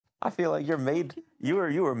I feel like you're made. You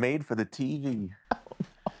were made for the TV.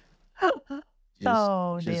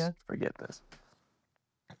 Oh, Just dear. forget this.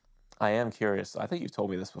 I am curious. I think you've told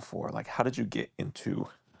me this before. Like, how did you get into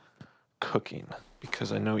cooking?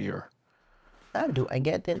 Because I know How do I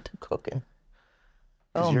get into cooking?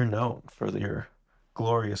 because you're known for your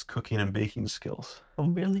glorious cooking and baking skills. Oh,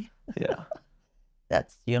 really? Yeah.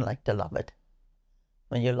 You like to love it.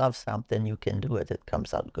 When you love something, you can do it. It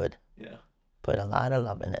comes out good. Yeah. Put a lot of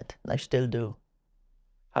love in it. And I still do.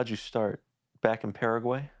 How'd you start? Back in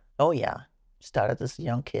Paraguay? Oh, yeah. Started as a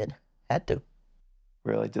young kid. Had to.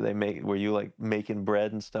 Really? Were you like making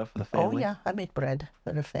bread and stuff for the Oh, family? yeah. I made bread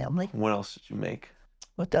for the family. What else did you make?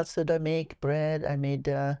 What else did I make? Bread. I made,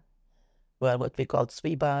 what we called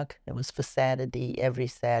zwieback. It was for Saturday. Every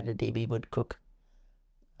Saturday we would cook,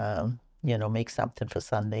 make something for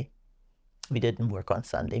Sunday. We didn't work on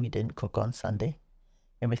Sunday. We didn't cook on Sunday.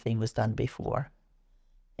 Everything was done before.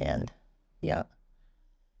 And, yeah.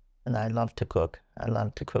 And I love to cook. I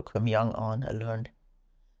love to cook from young on. I learned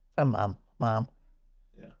from mom.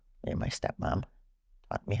 Yeah. And my stepmom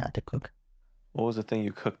taught me how to cook. What was the thing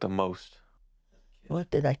you cooked the most?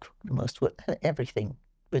 What did I cook the most? Everything.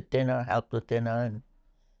 With dinner, helped with dinner, and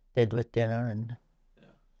did with dinner, and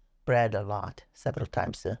bread a lot. Several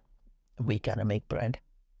times a week I make bread.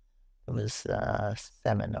 It was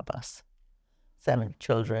 7 of us. 7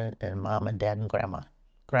 children, and mom and dad and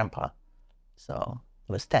grandpa. So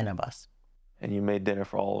it was 10 of us. And you made dinner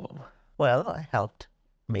for all of them? Well, I helped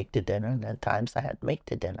make the dinner, and at times I had to make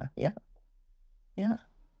the dinner. Yeah. Yeah.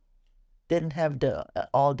 Didn't have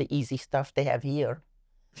all the easy stuff they have here.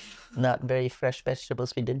 Not very fresh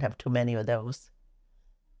vegetables. We didn't have too many of those.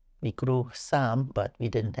 We grew some, but we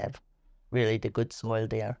didn't have really the good soil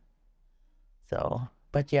there. So,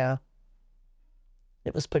 but yeah,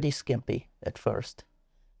 it was pretty skimpy at first.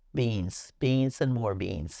 Beans and more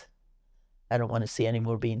beans. I don't want to see any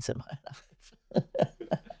more beans in my life.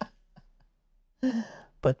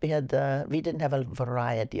 But we didn't have a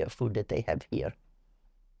variety of food that they have here.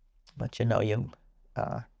 But you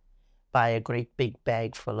buy a great big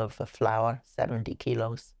bag full of flour, 70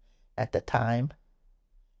 kilos at the time.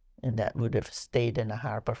 And that would have stayed in the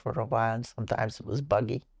harbor for a while. And sometimes it was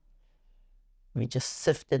buggy. We just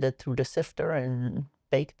sifted it through the sifter and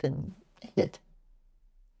baked and ate it.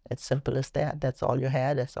 It's simple as that. That's all you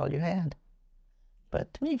had. That's all you had.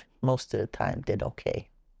 But we, most of the time, did okay.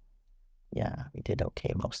 Yeah, we did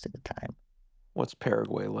okay most of the time. What's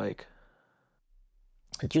Paraguay like?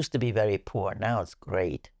 It used to be very poor. Now it's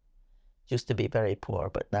great. It used to be very poor,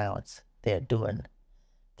 but now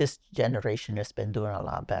this generation has been doing a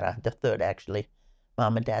lot better. The third, actually,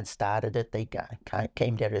 mom and dad started it. They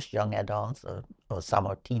came there as young adults or some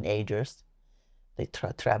are teenagers. They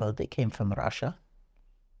traveled. They came from Russia.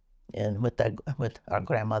 And with our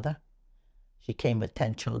grandmother, she came with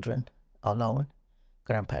 10 children alone.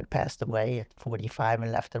 Grandpa had passed away at 45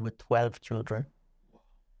 and left her with 12 children.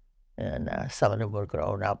 And some of them were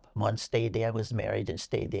grown up. One stayed there, was married and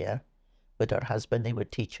stayed there with her husband. They were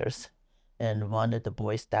teachers. And one of the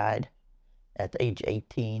boys died at age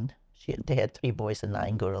 18. They had 3 boys and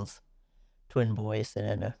 9 girls, twin boys, and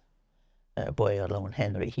then a boy alone,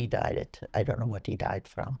 Henry. He died I don't know what he died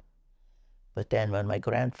from. But then when my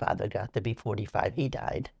grandfather got to be 45, he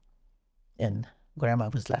died. And Grandma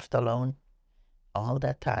was left alone all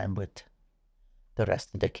that time with the rest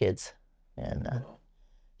of the kids. And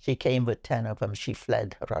she came with 10 of them. She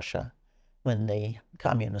fled Russia when the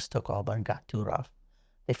communists took over and got too rough.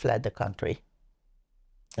 They fled the country.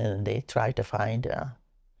 And they tried to find a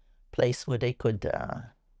place where they could,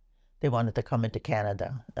 they wanted to come into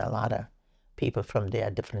Canada. A lot of people from there,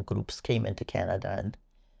 different groups, came into Canada, and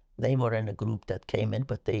they were in a group that came in,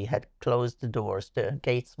 but they had closed the doors. The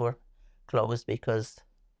gates were closed because,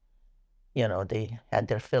 they had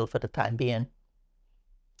their fill for the time being.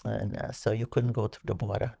 And so you couldn't go through the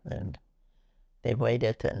border. And they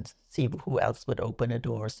waited and see who else would open the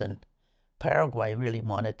doors. And Paraguay really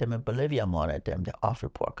wanted them, and Bolivia wanted them. They're awful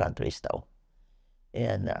poor countries, though.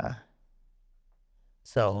 And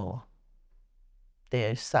so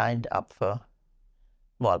they signed up for,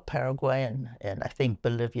 Paraguay and I think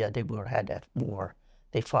Bolivia, they had that war.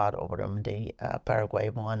 They fought over them. Paraguay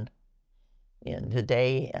won. And the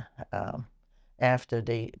day after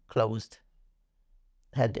they closed,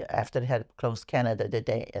 after they had closed Canada, the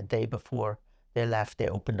day before they left, they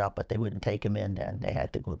opened up, but they wouldn't take them in, and they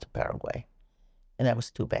had to go to Paraguay. And that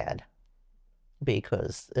was too bad,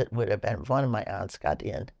 because it would have been, one of my aunts got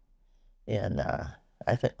in, and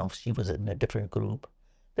I think, she was in a different group.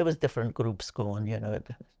 There was different groups going,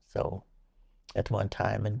 so at one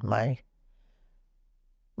time, and my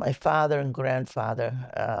My father and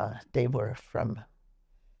grandfather, they were from,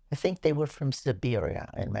 I think they were from Siberia,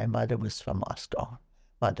 and my mother was from Moscow,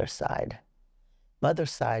 mother's side. Mother's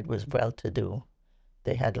side was well-to-do.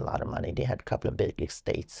 They had a lot of money. They had a couple of big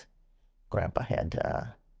estates. Grandpa had,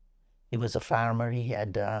 he was a farmer. He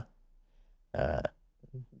had,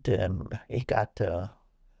 he got,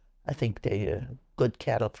 I think, the good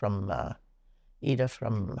cattle from either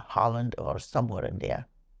from Holland or somewhere in there.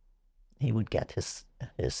 He would get his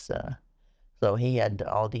so he had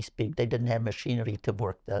all these big, they didn't have machinery to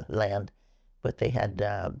work the land, but they had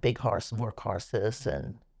big work horses,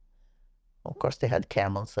 and of course they had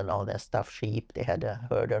camels and all that stuff, sheep. They had a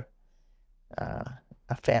herder,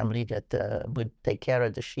 a family that would take care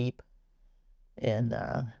of the sheep, and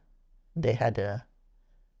they had a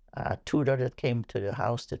tutor that came to the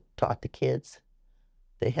house that taught the kids.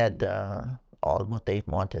 They had all what they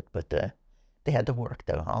wanted, but they had to work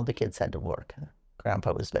though. All the kids had to work.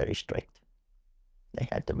 Grandpa was very strict. They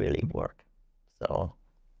had to really work. So,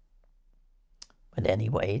 but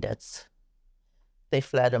anyway, they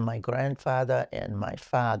fled, and my grandfather and my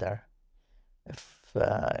father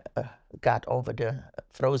got over the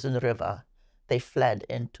frozen river. They fled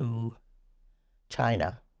into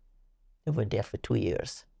China. They were there for 2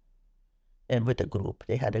 years. And with a group,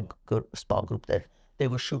 they had a small group that they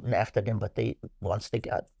were shooting after them, but once they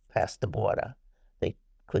got past the border, they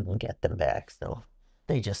couldn't get them back. So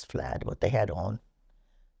they just fled what they had on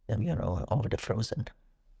them, over the frozen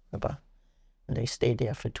river. And they stayed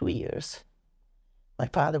there for 2 years. My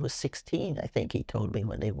father was 16, I think he told me,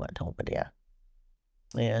 when they went over there.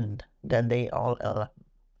 And then they all,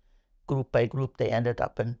 group by group, they ended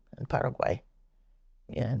up in Paraguay.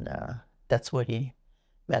 And that's where he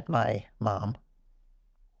met my mom.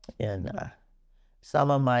 And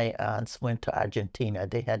some of my aunts went to Argentina.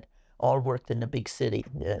 They had all worked in the big city.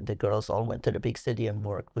 The girls all went to the big city and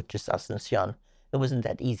worked, which is Asuncion. It wasn't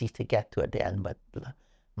that easy to get to it then, but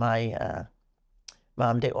my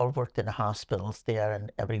mom, they all worked in the hospitals there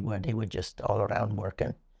and everywhere. They were just all around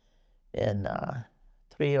working. And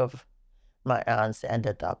 3 of my aunts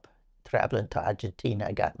ended up traveling to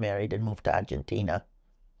Argentina, got married and moved to Argentina.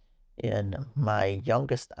 And my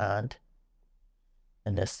youngest aunt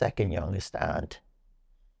and the second youngest aunt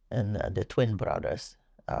and the twin brothers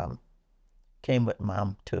came with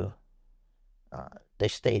Mom to, they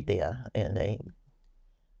stayed there, and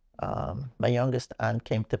my youngest aunt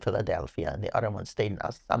came to Philadelphia, and the other one stayed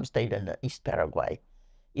some stayed in East Paraguay.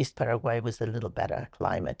 East Paraguay was a little better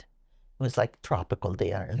climate. It was like tropical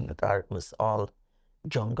there, and it was all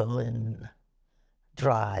jungle and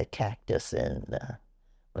dry cactus and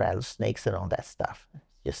rattlesnakes and all that stuff.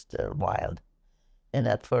 Just wild. And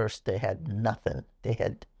at first they had nothing.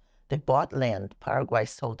 They bought land. Paraguay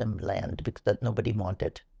sold them land because that nobody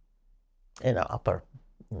wanted in the upper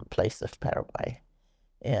place of Paraguay.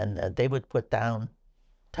 And they would put down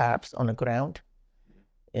tarps on the ground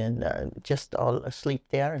and just all asleep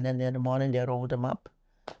there. And then in the morning they rolled them up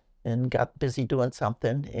and got busy doing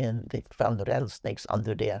something. And they found the rattlesnakes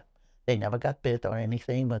under there. They never got bit or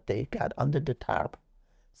anything, but they got under the tarp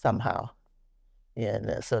somehow.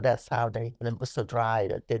 And so that's how it was so dry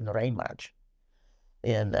that it didn't rain much.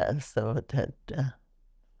 And so that,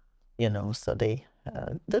 so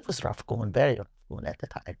that was rough going, very rough going at the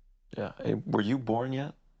time. Yeah. Were you born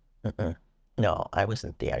yet? No, I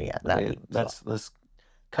wasn't there yet. That's this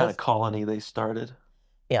kind of colony they started?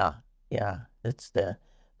 Yeah. It's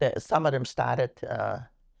some of them started,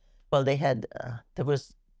 well, they had, there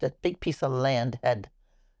was that big piece of land had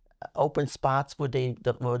open spots where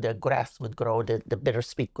the grass would grow, the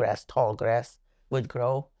bittersweet grass, tall grass would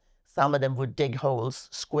grow. Some of them would dig holes,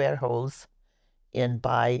 square holes, and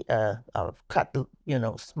cut,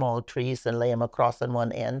 small trees and lay them across on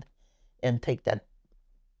one end and take that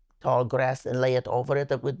tall grass and lay it over it.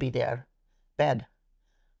 That would be their bed.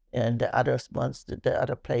 And the other ones, the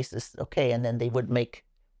other places, okay, and then they would make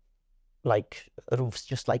like roofs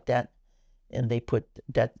just like that. And they put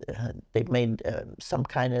that, they made some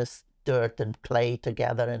kind of dirt and clay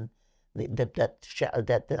together, and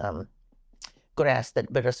that grass,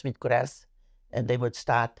 that bittersweet grass, and they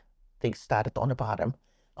started on the bottom,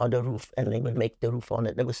 on the roof, and they would make the roof on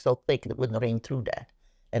it. It was so thick it wouldn't rain through that.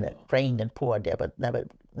 And it rained and poured there, but never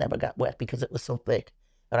got wet because it was so thick,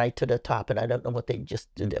 right to the top. And I don't know what they just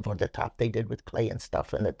did over the top. They did with clay and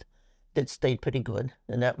stuff, and it stayed pretty good.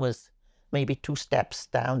 And that was maybe 2 steps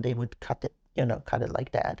down. They would cut it, cut it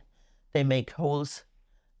like that. They make holes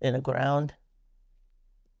in the ground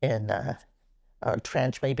and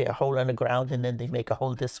trench maybe a hole in the ground, and then they make a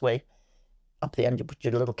hole this way up there, and you put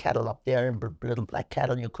your little kettle up there, and little black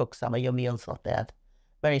kettle, and you cook some of your meals like that.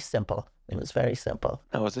 Very simple. It was very simple.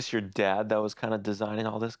 Now, was this your dad that was kind of designing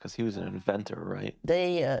all this? Because he was an inventor, right?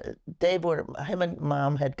 They were, him and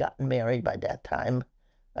mom had gotten married by that time.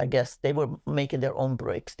 I guess they were making their own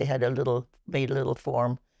bricks. They had made a little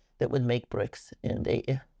farm that would make bricks, and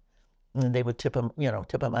they would tip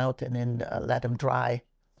them out and then let them dry.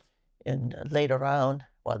 And later on,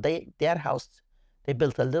 well, their house, they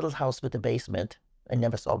built a little house with a basement. I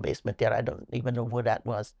never saw a basement there. I don't even know where that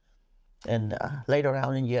was. And later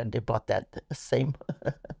on in the year, they bought that same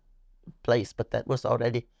place, but that was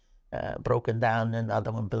already broken down and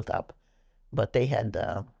another one built up. But they had,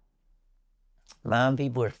 Mom, we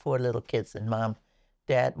were 4 little kids, and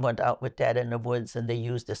Dad went out with Dad in the woods, and they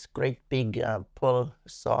used this great big pull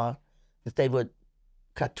saw that they would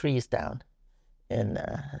cut trees down and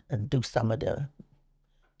do some of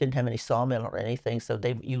didn't have any sawmill or anything, so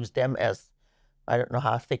they used them as, I don't know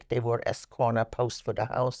how thick they were, as corner posts for the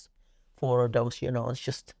house. 4 of those, it's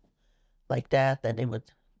just like that. And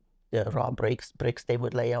the raw bricks they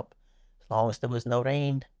would lay up. As long as there was no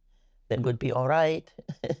rain, then would be all right.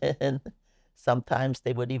 And sometimes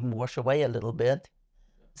they would even wash away a little bit.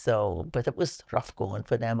 So, but it was rough going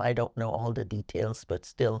for them. I don't know all the details, but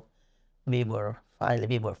still, we were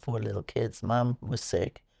 4 little kids. Mom was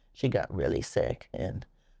sick. She got really sick, and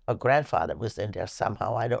her grandfather was in there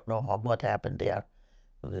somehow. I don't know what happened there.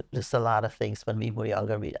 There's a lot of things when we were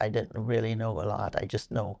younger. I didn't really know a lot. I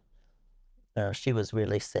just know she was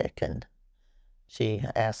really sick, and she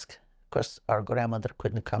asked, of course, our grandmother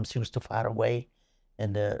couldn't come. She was too far away,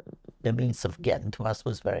 and the means of getting to us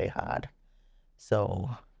was very hard.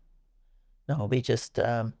 So, no, we just,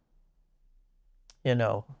 and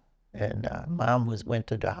Mom went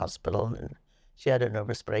to the hospital, and she had a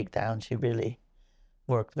nervous breakdown. She really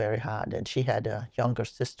worked very hard, and she had a younger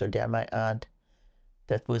sister there, my aunt,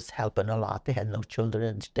 that was helping a lot. They had no children,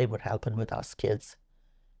 and they were helping with us kids,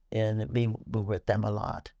 and we were with them a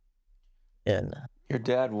lot. And Your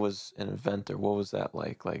dad was an inventor. What was that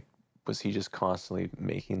like? Like, was he just constantly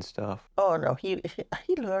making stuff? oh no, he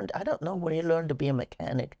learned. I don't know where he learned to be a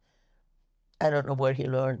mechanic. I don't know where he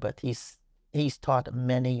learned, but he's taught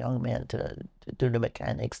many young men to do the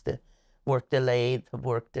mechanics, to work the lathe,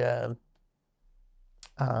 work the.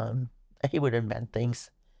 He would invent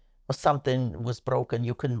things. Or something was broken,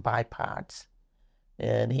 you couldn't buy parts,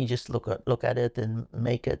 and he just look at it and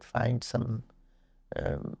make it, find some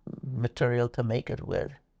material to make it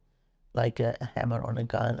with, like a hammer on a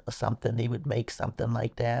gun or something. He would make something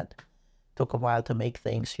like that. Took a while to make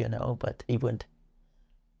things, but he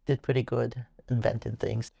did pretty good inventing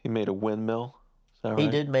things. He made a windmill. Is that right? He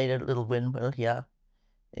did made a little windmill, yeah.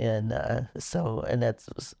 And and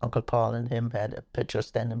that's Uncle Paul and him had a picture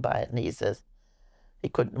standing by it, and he says he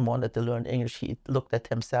wanted to learn English. He looked at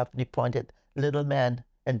himself and he pointed, little man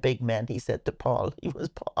and big man, he said to Paul.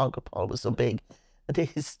 Uncle Paul was so big. And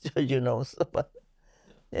he's, so,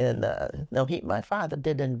 and no, my father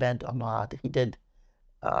did invent a lot.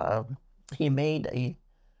 He made a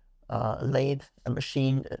lathe, a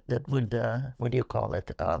machine that would, what do you call it?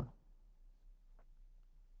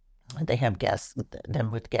 They have them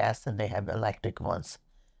with gas, and they have electric ones.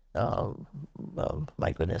 Oh,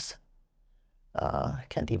 my goodness. I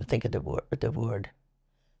can't even think of the word.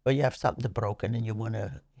 But you have something broken and you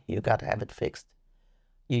got to have it fixed.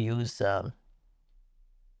 You use the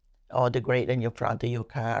grate in your front of your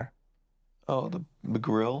car. Oh, the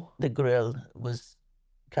grill? The grill was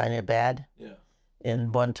kind of bad. Yeah.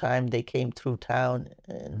 And one time they came through town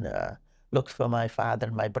and looked for my father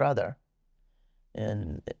and my brother.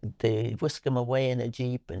 And they whisked him away in a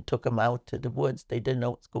Jeep and took him out to the woods. They didn't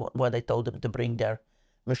know what's going on. Well, they told him to bring their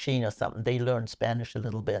machine or something. They learned Spanish a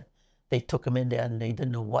little bit. They took him in there, and they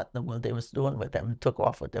didn't know what in the world they was doing with them. Took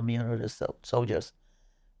off with them, the soldiers.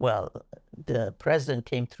 Well, the president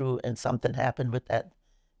came through, and something happened with that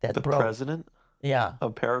The president? Yeah.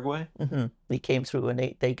 Of Paraguay? Mm-hmm. He came through,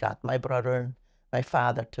 and they got my brother and my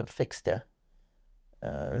father to fix the,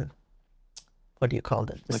 what do you call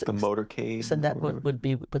it? Like the motorcade? So that would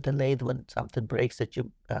be with the lathe when something breaks that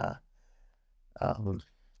you,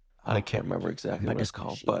 I can't remember exactly what it's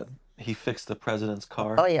called, but he fixed the president's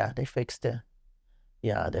car. Oh yeah, they fixed the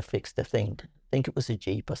thing. I think it was a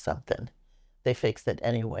Jeep or something. They fixed it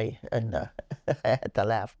anyway, and I had to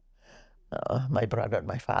laugh. My brother and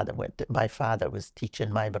my father my father was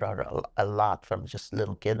teaching my brother a lot from just a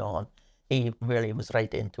little kid on. He really was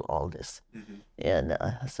right into all this. Mm-hmm. And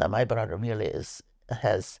so my brother really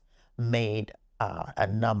has made a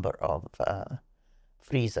number of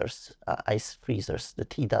freezers, ice freezers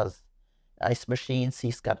that he does, ice machines.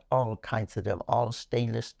 He's got all kinds of them, all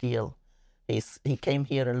stainless steel. He came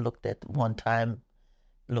here and looked at the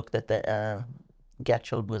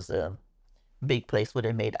Getchell was a big place where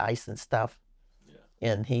they made ice and stuff. Yeah.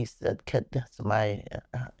 And he said, so my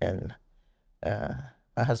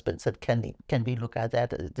husband said, can we look at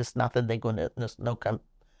that? There's nothing there's no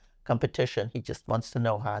competition. He just wants to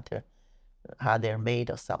know how they're made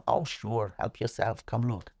or something. Oh, sure, help yourself, come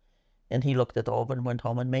look. And he looked it over and went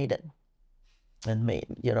home and made it. And made,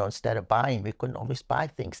 instead of buying, we couldn't always buy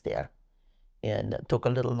things there. And it took a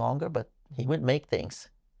little longer, but he would make things.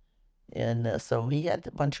 And so he had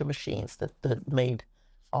a bunch of machines that made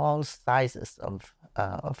all sizes of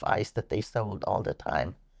ice that they sold all the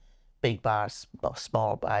time. Big bars,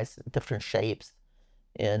 small bars, different shapes.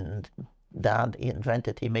 And Don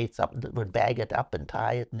he made something that would bag it up and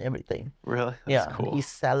tie it and everything. Really? That's cool. He's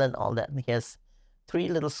selling all that. And he has 3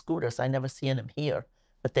 little scooters. I never seen him here,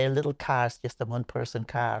 but they're little cars, just a one-person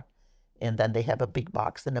car. And then they have a big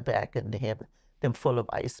box in the back, and they have them full of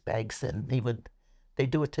ice bags. And they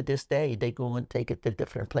do it to this day. They go and take it to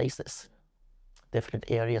different places, different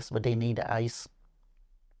areas where they need ice.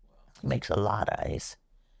 Makes a lot of ice.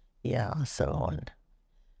 Yeah,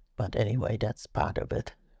 but anyway, that's part of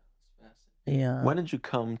it. Yeah. When did you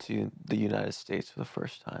come to the United States for the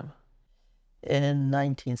first time? In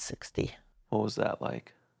 1960. What was that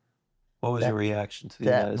like? What was your reaction to the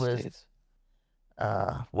United States?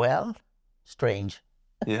 Well, strange.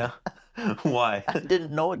 Yeah? Why? I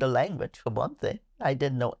didn't know the language, for one thing. I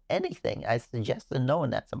didn't know anything. I suggested no,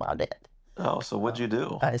 and that's about it. Oh, so what'd you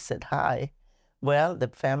do? I said hi. Well, the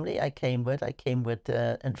family I came with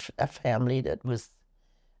a family that was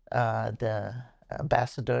the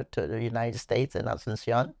ambassador to the United States in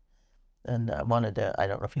Asuncion. And I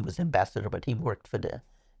don't know if he was ambassador, but he worked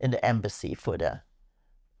in the embassy for the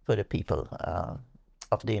people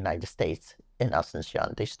of the United States in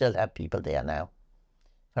Asuncion. They still have people there now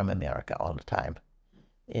from America all the time.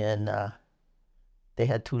 And they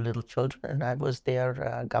had 2 little children, and I was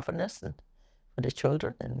their governess for the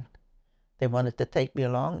children. And they wanted to take me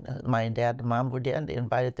along. My dad and mom were there, and they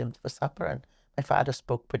invited them for supper. And my father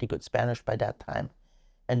spoke pretty good Spanish by that time.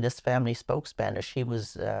 And this family spoke Spanish. He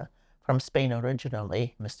was from Spain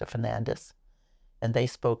originally, Mr. Fernandez. And they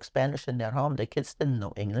spoke Spanish in their home. The kids didn't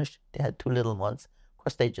know English. They had 2 little ones. Of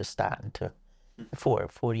course, they just started to,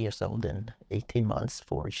 4 years old and 18 months.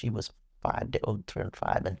 4, she was 5, the old turned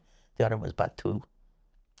 5, and the other was about 2.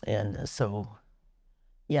 And so,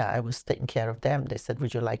 yeah, I was taking care of them. They said,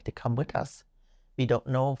 would you like to come with us? We don't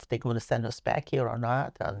know if they're going to send us back here or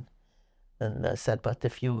not. And I said, but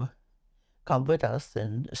if you come with us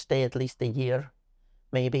and stay at least a year,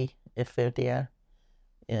 maybe, if they're there.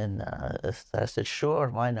 And I said, sure,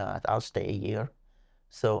 why not? I'll stay a year.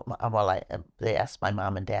 So, they asked my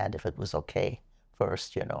mom and dad if it was okay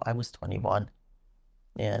first, I was 21.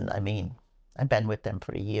 And I mean, I've been with them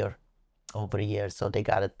for over a year, so they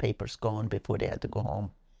got papers going before they had to go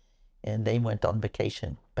home. And they went on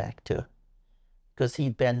vacation back to, because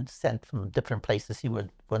he'd been sent from different places. He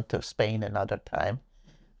went to Spain another time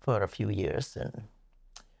for a few years. And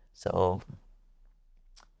so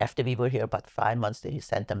after we were here about 5 months, they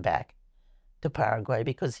sent him back to Paraguay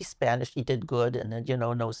because he's Spanish. He did good. And then,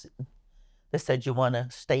 they said, you want to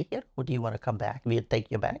stay here or do you want to come back? We'll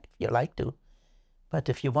take you back if you like to. But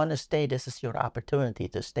if you want to stay, this is your opportunity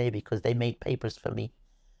to stay because they made papers for me.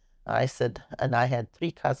 I said, and I had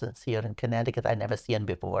 3 cousins here in Connecticut I never seen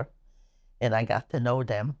before. And I got to know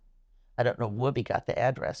them. I don't know where we got the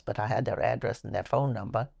address, but I had their address and their phone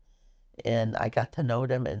number. And I got to know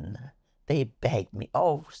them, and they begged me,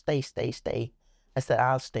 oh, stay, stay, stay. I said,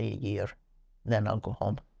 I'll stay a year, and then I'll go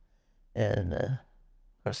home. And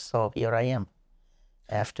so here I am.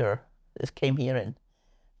 After this came here in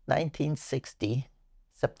 1960,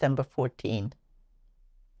 September 14.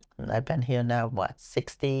 And I've been here now,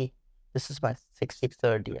 this is my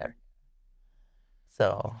 63rd year.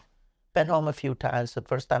 So, been home a few times. The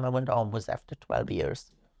first time I went home was after 12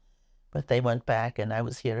 years. But they went back, and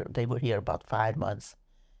they were here about 5 months.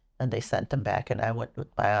 And they sent them back, and I went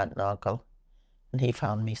with my aunt and uncle. And he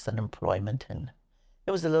found me some employment. And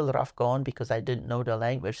it was a little rough going because I didn't know the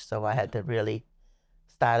language, so I had to really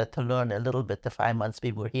started to learn a little bit. The 5 months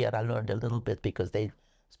we were here, I learned a little bit because they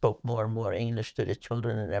spoke more and more English to the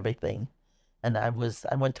children and everything. And I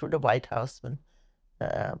went through the White House when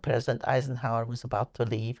President Eisenhower was about to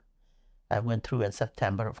leave. I went through in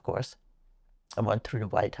September, of course. I went through the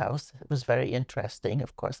White House. It was very interesting.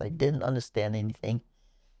 Of course, I didn't understand anything,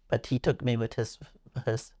 but he took me with the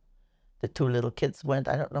 2 little kids went.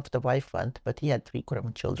 I don't know if the wife went, but he had 3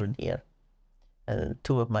 grown children here. And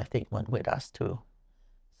 2 of them, I think, went with us too.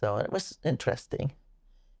 So it was interesting.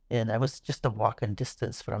 And I was just a walking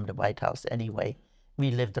distance from the White House anyway.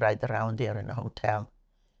 We lived right around there in a hotel.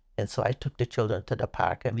 And so I took the children to the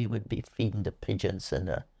park, and we would be feeding the pigeons and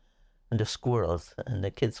the squirrels, and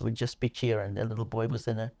the kids would just be cheering. The little boy was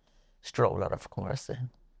in a stroller, of course, and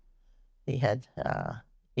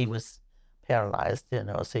he was paralyzed,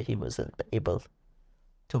 so he wasn't able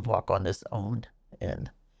to walk on his own.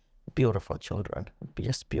 And beautiful children,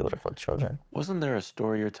 just beautiful children. Wasn't there a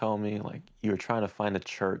story you're telling me like you were trying to find a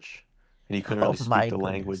church and you couldn't Oh really speak my the goodness.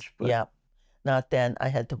 language, but Yeah. Not then. I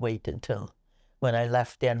had to wait until when I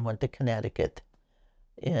left there and went to Connecticut.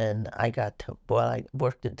 And I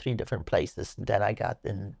worked in 3 different places. Then I got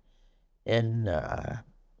in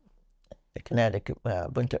Connecticut,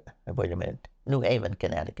 wait a minute, New Haven,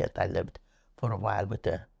 Connecticut. I lived for a while with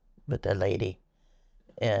a lady.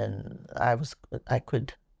 And I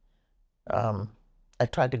could, I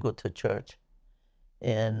tried to go to church.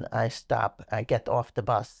 And I get off the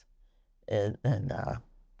bus and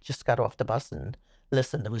just got off the bus and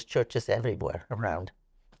listened. There was churches everywhere around.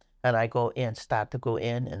 And I start to go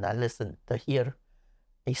in, and I listen to hear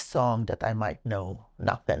a song that I might know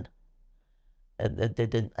nothing. And I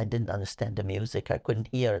didn't understand the music. I couldn't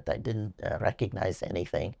hear it. I didn't recognize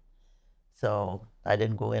anything. So I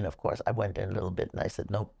didn't go in, of course. I went in a little bit, and I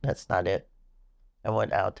said, nope, that's not it. I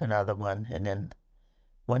went out to another one, and then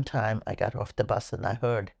one time I got off the bus, and I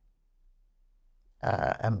heard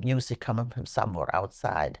a music coming from somewhere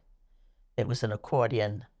outside. It was an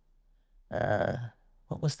accordion.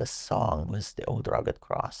 What was the song? It was the Old Rugged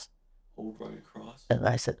Cross. Old Rugged Cross. And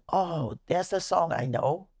I said, oh, there's a song I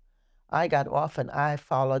know. I got off and I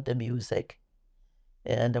followed the music.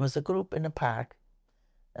 And there was a group in the park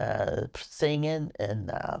singing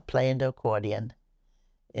and playing the accordion.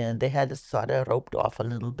 And they had it sort of roped off a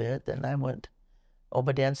little bit. And I went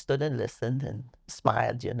over there and stood and listened and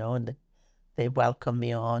smiled, and they welcomed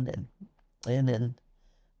me on and then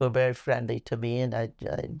were very friendly to me, and I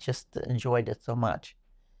just enjoyed it so much.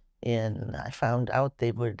 And I found out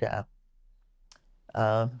they would,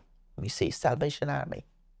 let me see, Salvation Army.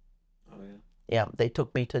 Oh, yeah. Yeah, they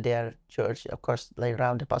took me to their church. Of course, later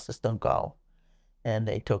on, the buses don't go. And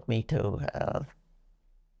they took me to,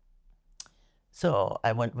 so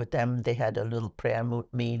I went with them. They had a little prayer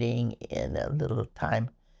meeting in a little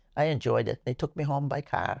time. I enjoyed it. They took me home by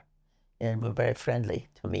car and were very friendly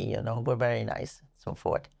to me, were very nice and so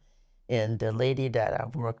forth. And the lady that I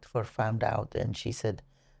worked for found out, and she said,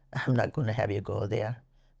 I'm not going to have you go there.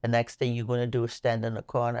 The next thing you're going to do is stand in the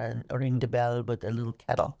corner and ring the bell with a little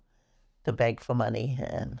kettle to beg for money,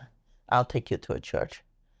 and I'll take you to a church.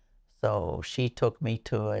 So she took me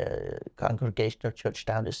to a congregational church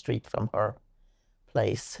down the street from her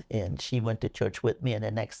place, and she went to church with me, and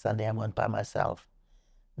the next Sunday I went by myself.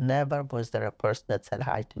 Never was there a person that said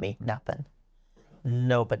hi to me, nothing.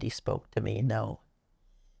 Nobody spoke to me, no.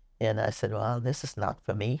 And I said, well, this is not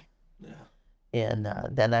for me. Yeah. And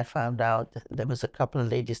then I found out there was a couple of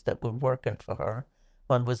ladies that were working for her.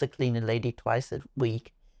 One was a cleaning lady twice a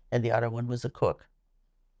week, and the other one was a cook.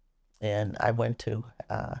 And I went to,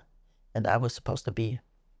 and I was supposed to be,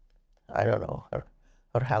 I don't know,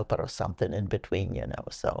 her helper or something in between,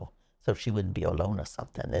 so she wouldn't be alone or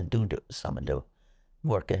something, and do some of the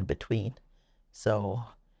work in between. So,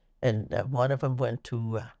 and one of them went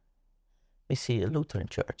to, we see a Lutheran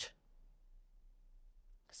church.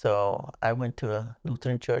 So I went to a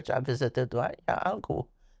Lutheran church. I visited, yeah, I'll go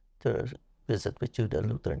to visit with you, the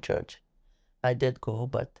Lutheran church. I did go,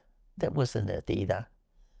 but that wasn't it either.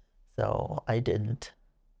 So I didn't.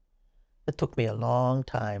 It took me a long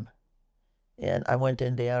time. And I went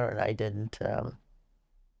in there and I didn't,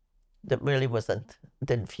 that really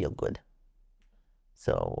didn't feel good.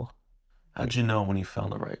 So. How'd you know when you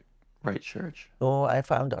found the right church? Oh, I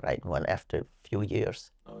found the right one after a few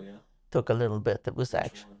years. Oh, yeah. Took a little bit. It was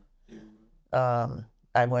actually,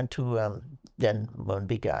 I went to, then when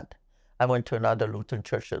we got, I went to another Lutheran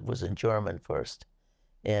church that was in German first.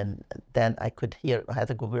 And then I could hear, I had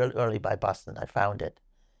to go real early by bus, and I found it.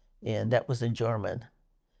 And that was in German.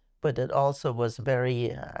 But it also was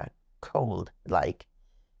very cold,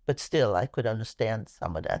 but still I could understand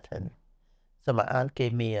some of that. And so my aunt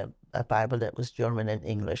gave me a Bible that was German and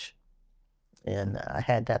English. And I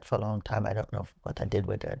had that for a long time. I don't know what I did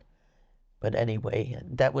with it. But anyway,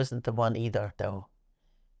 that wasn't the one either, though.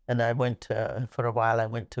 And I went, for a while, I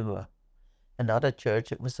went to another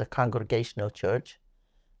church. It was a congregational church.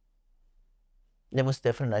 It was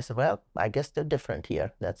different. I said, well, I guess they're different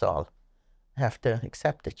here. That's all. I have to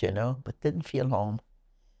accept it, but didn't feel home.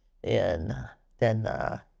 And then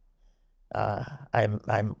I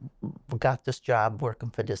got this job working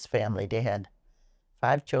for this family. They had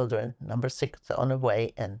 5 children, number 6 on the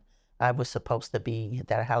way, and I was supposed to be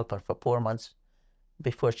their helper for 4 months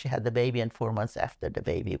before she had the baby and 4 months after the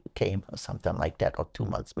baby came, or something like that, or 2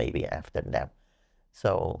 months maybe after that.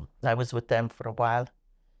 So I was with them for a while,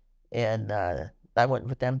 and I went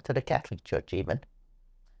with them to the Catholic church even.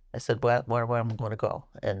 I said, well, where am I going to go?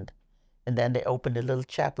 And then they opened a little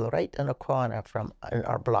chapel right in a corner from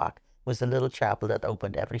our block. It was a little chapel that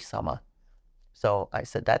opened every summer. So I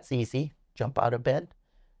said, that's easy. Jump out of bed,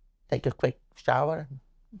 take a quick shower,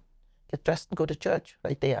 get dressed and go to church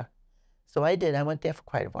right there. So I did. I went there for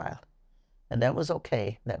quite a while. And that was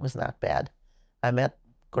okay. That was not bad. I met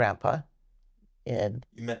Grandpa. And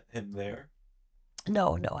You met him there?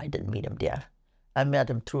 no, I didn't meet him there. I met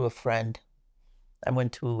him through a friend. I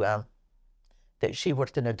went to, she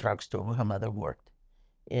worked in a drugstore where her mother worked.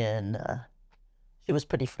 And she was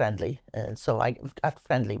pretty friendly. And so I got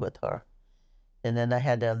friendly with her. And then I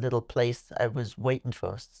had a little place I was waiting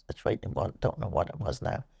for. It's right, don't know what it was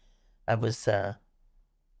now. I was, I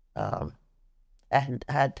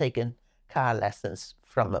had taken car lessons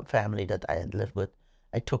from a family that I had lived with.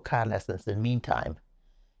 I took car lessons in the meantime,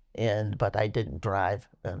 but I didn't drive.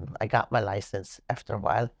 I got my license after a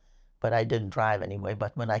while, but I didn't drive anyway.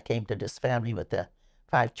 But when I came to this family with the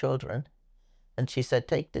 5 children, and she said,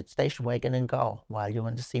 take the station wagon and go while you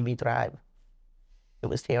want to see me drive. It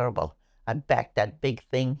was terrible. I backed that big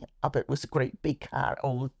thing up. It was a great big car,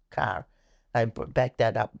 old car. I backed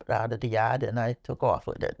that up out of the yard, and I took off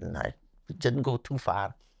with it. And I didn't go too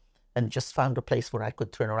far, and just found a place where I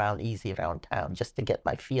could turn around easy around town just to get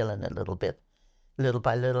my feeling a little bit. Little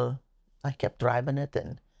by little, I kept driving it,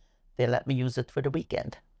 and they let me use it for the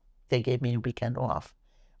weekend. They gave me a weekend off.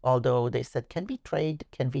 Although they said, can we trade?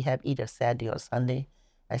 Can we have either Saturday or Sunday?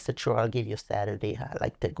 I said, sure, I'll give you Saturday. I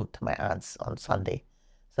like to go to my aunt's on Sunday.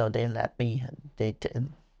 So they let me,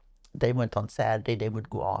 they went on Saturday, they would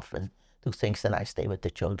go off and do things, and I stay with the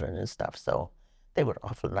children and stuff. So they were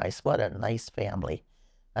awful nice. What a nice family.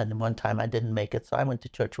 And one time I didn't make it, so I went to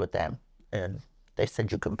church with them. And they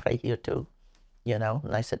said, you can pray here too, And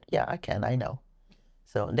I said, yeah, I can, I know.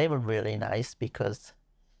 So they were really nice because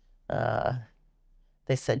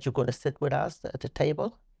they said, you're going to sit with us at the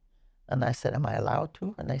table? And I said, am I allowed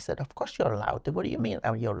to? And they said, of course you're allowed to. What do you mean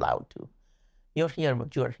you're allowed to? You're here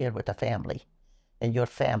with a family. And your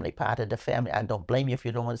family, part of the family. I don't blame you if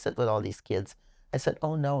you don't want to sit with all these kids. I said,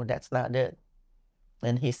 oh, no, that's not it.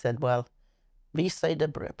 And he said, well, we say the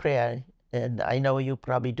prayer, and I know you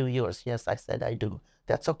probably do yours. Yes, I said, I do.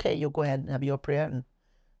 That's okay. You go ahead and have your prayer.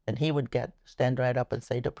 And he would stand right up and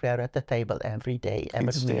say the prayer at the table every day, every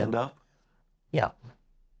meal. He'd stand up? Yeah.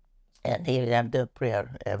 And he would have the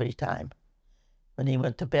prayer every time. When he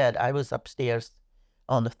went to bed, I was upstairs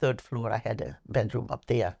on the 3rd floor. I had a bedroom up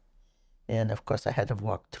there. And, of course, I had to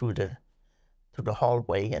walk through the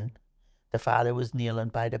hallway. And the father was kneeling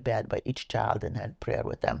by the bed by each child and had prayer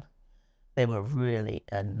with them. They were really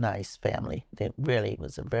a nice family. They really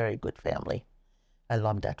was a very good family. I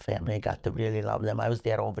loved that family. I got to really love them. I was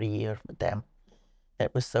there over a year with them.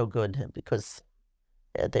 It was so good because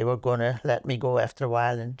they were going to let me go after a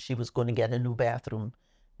while, and she was going to get a new bathroom.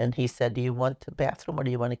 And he said, do you want a bathroom or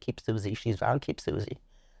do you want to keep Susie? She said, I'll keep Susie.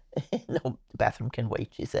 No, the bathroom can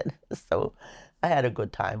wait, she said. So I had a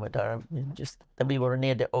good time with her. We were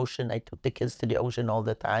near the ocean. I took the kids to the ocean all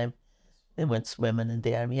the time. They went swimming in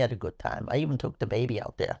there, and we had a good time. I even took the baby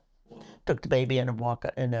out there. Took the baby in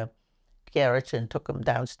a carriage and took him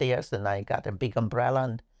downstairs, and I got a big umbrella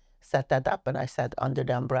and set that up, and I sat under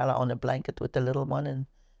the umbrella on a blanket with the little one, and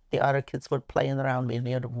the other kids were playing around me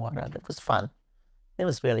near the water. It was fun. It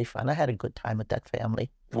was really fun. I had a good time with that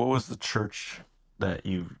family. What was the church that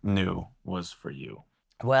you knew was for you?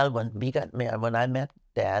 Well, when I met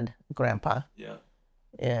Dad, Grandpa, yeah,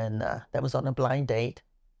 and that was on a blind date.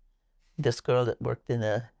 This girl that worked in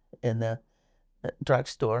the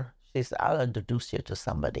drugstore, she said, I'll introduce you to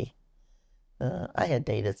somebody. I had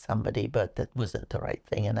dated somebody, but that wasn't the right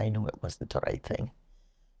thing, and I knew it wasn't the right thing.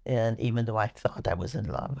 And even though I thought I was in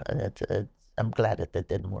love, I'm glad that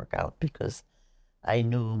didn't work out, because I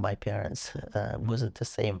knew my parents wasn't the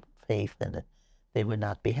same faith, and they would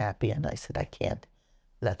not be happy. And I said, I can't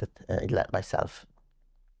let myself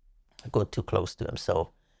go too close to him.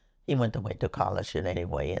 So he went away to college in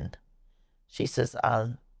anyway, and she says,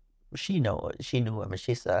 she knew him, and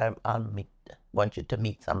she said, want you to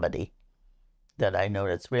meet somebody that I know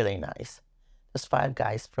that's really nice. There's 5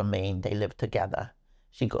 guys from Maine. They live together.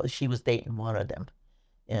 She was dating one of them,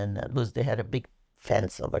 and they had a big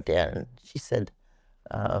fence over there. And she said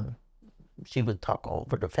she would talk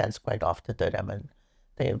over the fence quite often to them, and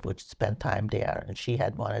they would spend time there. And she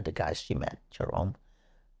had one of the guys she met, Jerome,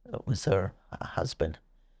 was her husband.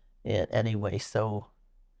 And anyway, so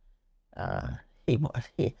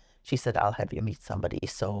She said, I'll have you meet somebody.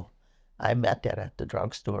 So I met her at the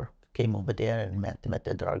drugstore, came over there and met him at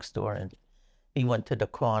the drugstore. And we went to the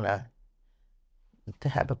corner to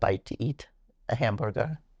have a bite to eat, a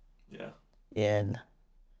hamburger. Yeah. And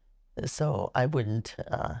so I wouldn't,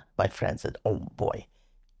 my friend said, oh boy,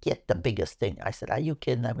 get the biggest thing. I said, are you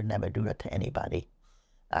kidding? I would never do that to anybody.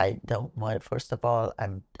 I don't want, first of all,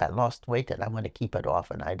 I lost weight and I want to keep it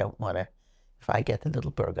off, and I don't want to, if I get a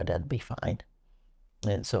little burger, that'd be fine.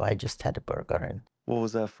 And so I just had a burger, and What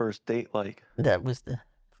was that first date like? that was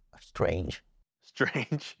strange.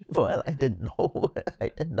 Strange. Well, I didn't know, I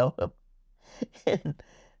didn't know him.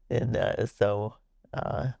 And so,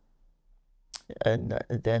 and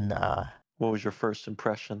then, What was your first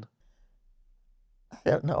impression? I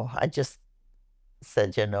don't know, I just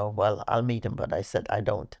said, well, I'll meet him, but I said,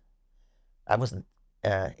 I wasn't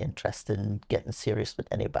interested in getting serious with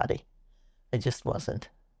anybody. I just wasn't.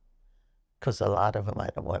 Because a lot of them, I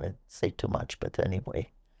don't want to say too much, but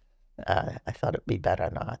anyway, I thought it'd be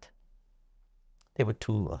better not. They were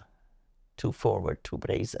too forward, too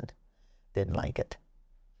brazen. Didn't like it.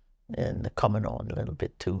 And coming on a little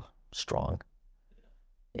bit too strong.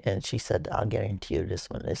 And she said, I'll guarantee you this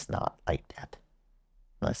one is not like that.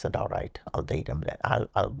 And I said, all right, I'll date him then.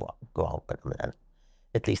 I'll go out with him then.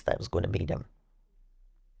 At least I was going to meet him.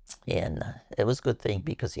 And it was a good thing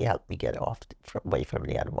because he helped me get away from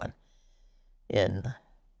the other one. And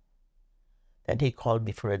then he called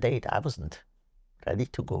me for a date. I wasn't ready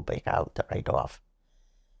to go back out right off.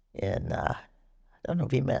 And I don't know,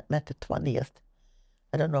 we met the 20th.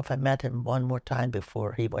 I don't know if I met him one more time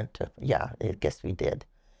before he went to, yeah, I guess we did.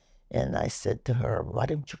 And I said to her, why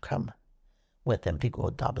don't you come with him? We go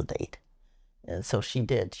double date. And so she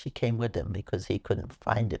did. She came with him because he couldn't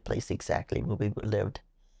find the place exactly where we lived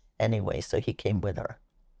anyway, so he came with her.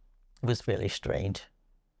 It was really strange.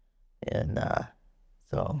 And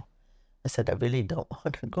so I said, I really don't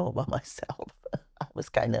want to go by myself. I was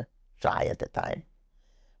kind of shy at the time.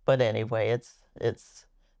 But anyway, it's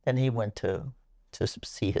then he went to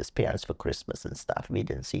see his parents for Christmas and stuff. We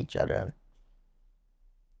didn't see each other,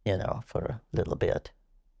 for a little bit.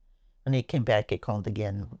 When he came back, he called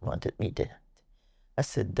again, wanted me to. I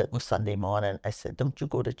said, that was Sunday morning. I said, don't you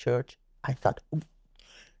go to church? I thought,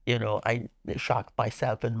 I shocked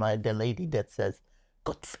myself and the lady that says,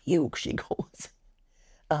 good for you, she goes.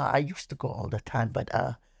 I used to go all the time, but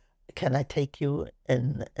can I take you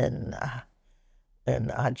and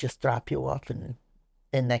I'll just drop you off and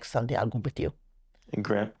next Sunday I'll go with you. And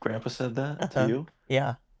Grandpa said that to you?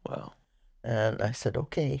 Yeah. Wow. And I said,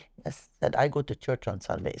 okay. I said, I go to church on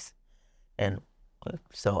Sundays. And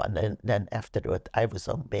so, and then afterward, I was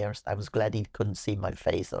so embarrassed. I was glad he couldn't see my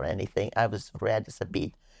face or anything. I was red as a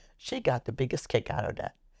beet. She got the biggest kick out of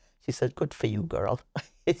that. She said, good for you, girl.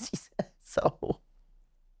 She said, so.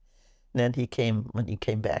 Then when he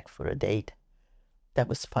came back for a date, that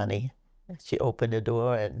was funny. She opened the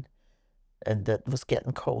door and it was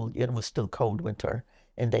getting cold. It was still cold winter.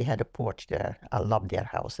 And they had a porch there. I loved their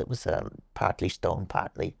house. It was partly stone,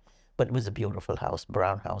 partly. But it was a beautiful house,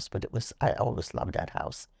 brown house. But I always loved that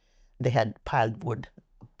house. They had piled wood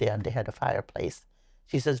up there and they had a fireplace.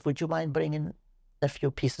 She says, would you mind bringing a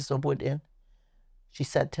few pieces of wood in? She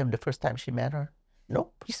said to him the first time she met her.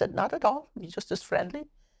 No, he said, not at all. He's just as friendly.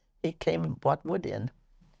 He came and brought wood in.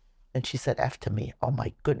 And she said after me, oh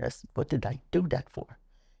my goodness, what did I do that for?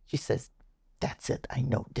 She says, that's it. I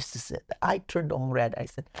know. This is it. I turned on red. I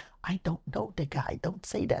said, I don't know the guy. Don't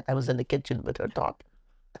say that. I was in the kitchen with her talking.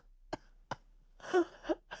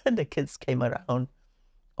 And the kids came around.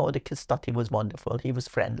 Oh, the kids thought he was wonderful. He was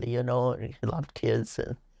friendly, he loved kids.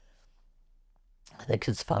 And the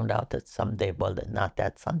kids found out that someday, well, not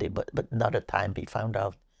that Sunday, but another time, he found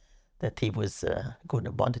out that he was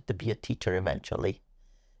wanted to be a teacher eventually.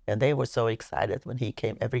 And they were so excited when he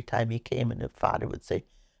came. Every time he came, and the father would say,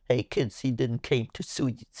 hey, kids, he didn't came to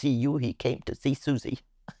see you, he came to see Susie.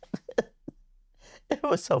 It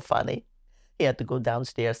was so funny. He had to go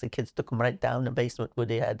downstairs. The kids took him right down the basement where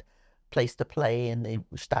they had a place to play, and they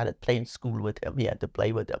started playing school with him. He had to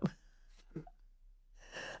play with them.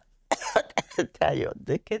 I tell you,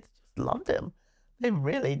 the kids just loved him. They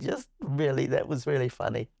that was really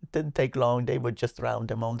funny. It didn't take long. They were just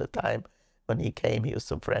around him all the time. When he came, he was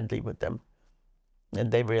so friendly with them.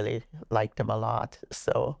 And they really liked him a lot.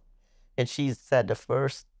 So, and she said the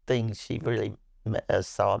first thing she really met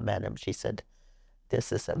him, she said,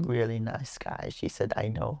 this is a really nice guy. She said, I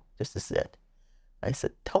know, this is it. I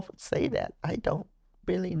said, don't say that. I don't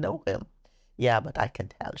really know him. Yeah, but I can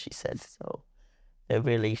tell, she said. So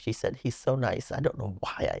she said, he's so nice. I don't know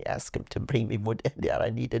why I asked him to bring me wood in there. I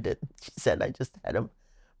needed it. She said, I just had him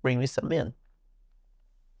bring me some in.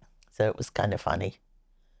 So it was kind of funny.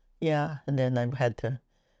 Yeah, and then I had to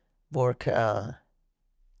work. By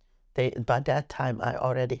that time, I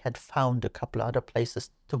already had found a couple other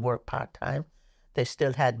places to work part-time. They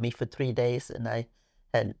still had me for 3 days, and they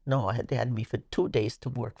had me for 2 days to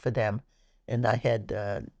work for them. And I had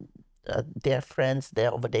their friends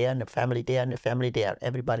there over there, and the family there, and the family there.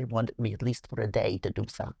 Everybody wanted me at least for a day to do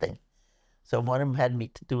something. So one of them had me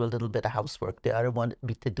to do a little bit of housework. The other wanted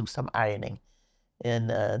me to do some ironing, and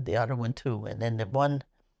the other one too. And then the one,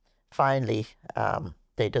 finally,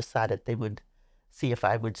 they decided they would see if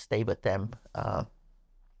I would stay with them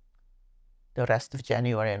the rest of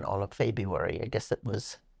January and all of February. I guess it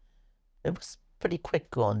was pretty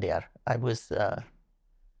quick going there. I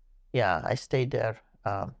stayed there.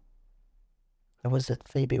 Was it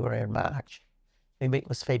February and March? Maybe it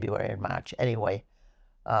was February and March. Anyway,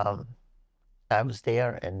 I was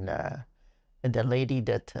there, and the lady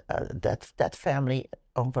that family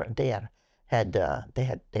over there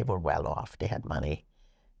they were well off. They had money.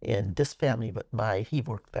 And this family, but he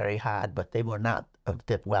worked very hard, but they were not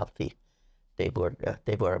that wealthy. They were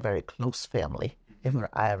a very close family. They were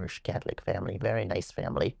Irish Catholic family, very nice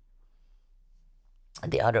family.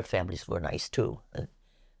 And the other families were nice too.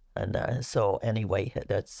 And so anyway,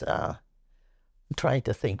 that's trying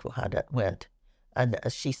to think how that went. And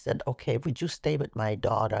she said, "Okay, would you stay with my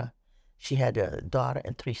daughter?" She had a daughter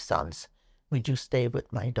and 3 sons. "Would you stay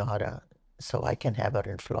with my daughter so I can have her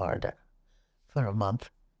in Florida for a month?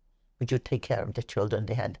 Would you take care of the children?"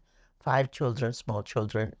 They had 5 children, small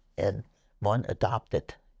children, and 1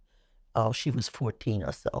 adopted. Oh, she was 14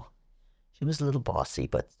 or so. She was a little bossy,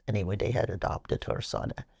 but anyway, they had adopted her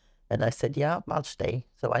son. And I said, "Yeah, I'll stay."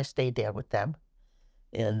 So I stayed there with them.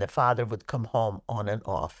 And the father would come home on and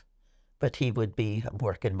off, but he would be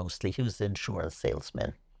working mostly. He was an insurance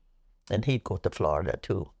salesman, and he'd go to Florida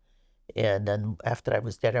too. And then after I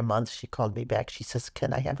was there a month, she called me back. She says,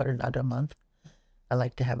 "Can I have her another month? I'd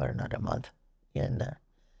like to have her another month." And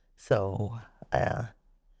so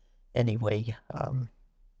anyway,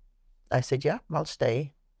 I said, "Yeah, I'll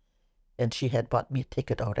stay." And she had bought me a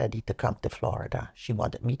ticket already to come to Florida. She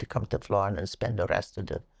wanted me to come to Florida and spend the rest of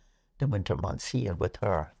the winter months here with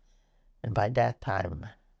her. And by that time,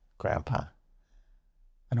 "Grandpa,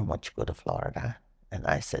 I don't want you to go to Florida." And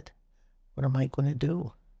I said, "What am I going to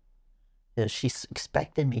do?" She's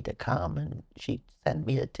expecting me to come, and she sent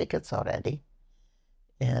me the tickets already.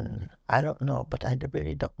 And I don't know, but I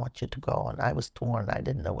really don't want you to go. And I was torn. I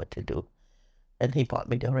didn't know what to do. And he bought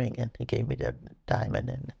me the ring, and he gave me the diamond,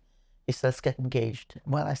 and he said, "Let's get engaged."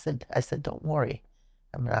 Well, I said, "Don't worry.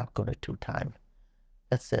 I'm not going to two-time.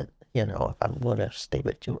 That's it. If I'm going to stay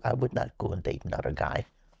with you, I would not go and date another guy."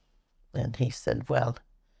 And he said, "Well,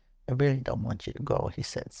 I really don't want you to go," he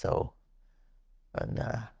said. So,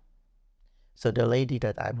 and so the lady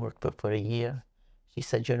that I worked for a year, she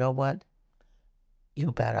said, "You know what?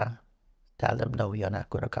 You better tell them, no, you're not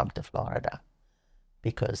going to come to Florida,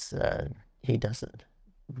 because he doesn't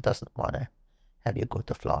want to have you go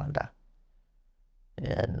to Florida."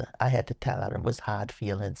 And I had to tell her it was hard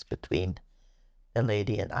feelings between the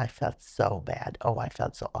lady, and I felt so bad. Oh, I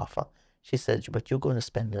felt so awful. She said, "But you're going to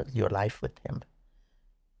spend your life with him,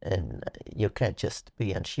 and you can't just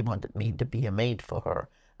be," and she wanted me to be a maid for her.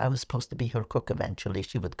 I was supposed to be her cook eventually.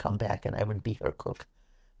 She would come back and I would be her cook,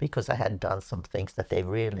 because I had done some things that they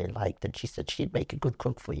really liked, and she said she'd make a good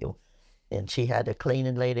cook for you. And she had a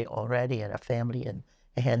cleaning lady already, and a family, and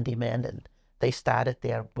a handyman, and they started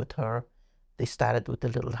there with her. They started with the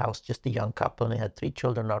little house, just a young couple, and they had 3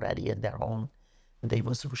 children already in their own. And the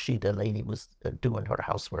lady was doing her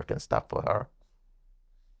housework and stuff for her,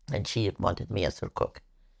 and she wanted me as her cook.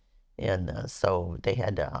 And so they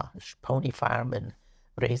had a pony farm and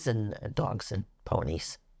raising dogs and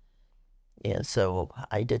ponies. And so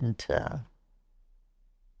I didn't know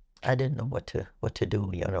what to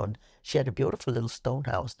do, And she had a beautiful little stone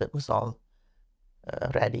house that was all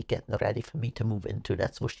getting ready for me to move into.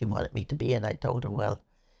 That's where she wanted me to be. And I told her, "Well,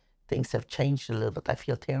 things have changed a little bit. I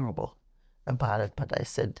feel terrible about it." But I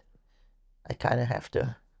said, "I kind of have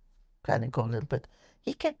to go a little bit.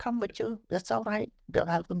 He can come with you. That's all right. They'll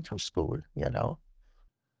have him through school." So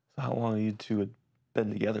how long you two had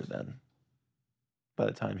been together then? By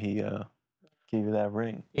the time he gave you that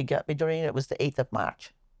ring, He got me during it was the 8th of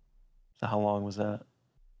March, so how long was that?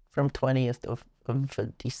 from 20th of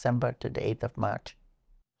December to the 8th of March.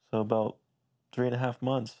 So about 3.5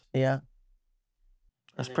 months. Yeah.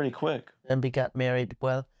 That's pretty quick. And we got married.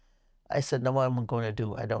 Well, I said, "No, what am I going to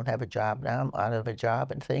do? I don't have a job now. I'm out of a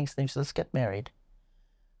job and things." And he said, "Let's get married."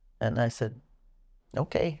 And I said,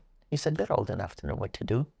 "Okay." He said, "They're old enough to know what to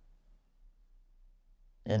do."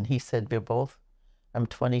 And he said, "We're both I'm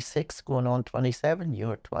 26, going on 27.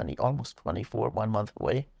 You're 20, almost 24, 1 month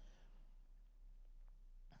away.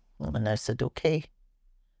 And I said, okay.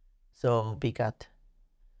 So we got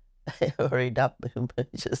hurried up.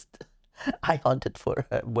 Just, I hunted for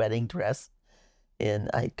a wedding dress and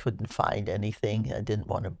I couldn't find anything. I didn't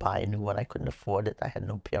want to buy a new one. I couldn't afford it. I had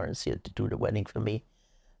no parents here to do the wedding for me.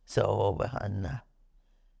 So,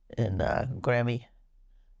 Grammy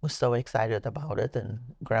was so excited about it, and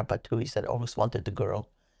Grandpa too. He said always wanted the girl,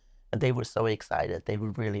 and they were so excited. They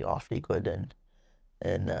were really awfully good,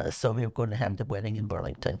 and so we were going to have the wedding in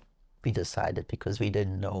Burlington. We decided because we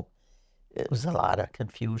didn't know. It was a lot of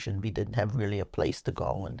confusion. We didn't have really a place to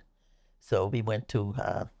go, and so we went to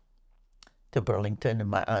Burlington, and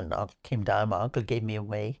my aunt and uncle came down. My uncle gave me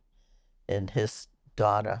away, and his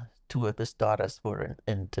daughter, two of his daughters were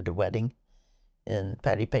into the wedding, and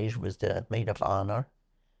Patty Page was the maid of honor,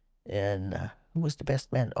 and who was the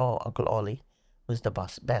best man? Oh, Uncle Ollie was the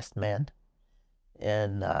best man,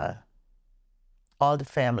 and all the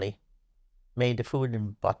family made the food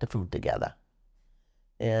and bought the food together,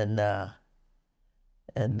 and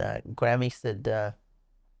Grammy said.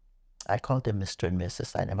 I called them Mr. and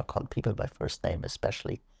Mrs. I never called people by first name,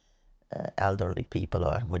 especially elderly people,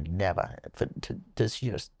 or I would never. To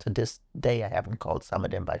this day, I haven't called some of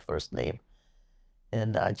them by first name.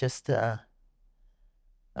 And I just,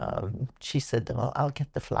 she said, well, I'll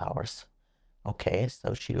get the flowers. Okay,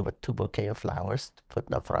 so she got 2 bouquets of flowers to put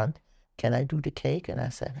in the front. Can I do the cake? And I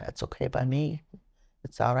said, that's okay by me.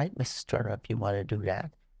 It's all right, Mrs. Turner, if you want to do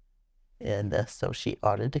that. And so she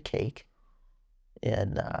ordered the cake.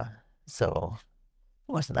 And so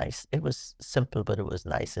it was nice. It was simple, but it was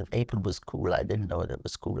nice. And April was cool. I didn't know that it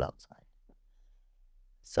was cool outside.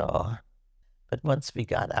 So, but once we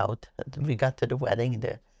got out, we got to the wedding,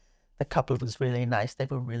 the couple was really nice. They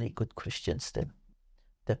were really good Christians,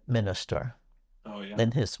 the minister. Oh, yeah.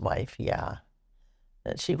 And his wife, yeah.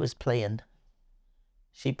 And she played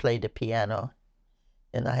the piano,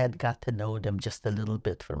 and I had got to know them just a little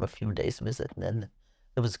bit from a few days visit. And then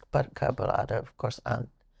there was a couple other, of course, Aunt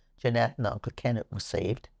Jeanette and Uncle Kenneth was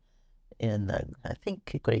saved. And I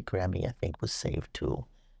think Great Grammy, I think, was saved too.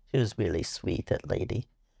 She was really sweet, that lady.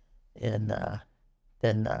 And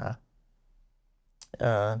then,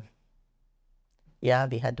 yeah,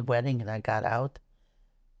 we had the wedding, and I got out.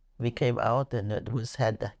 We came out, and I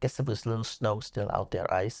guess it was a little snow still out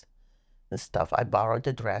there, ice and stuff. I borrowed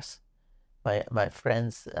the dress. My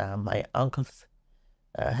friends, my uncles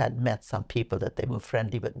had met some people that they were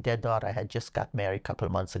friendly with. Their daughter had just got married a couple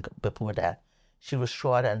of months ago. Before that, she was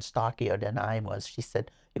shorter and stockier than I was. She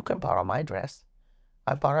said, you can borrow my dress.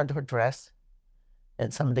 I borrowed her dress,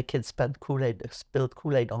 and some of the kids spilled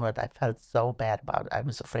Kool-Aid on it. I felt so bad about it. I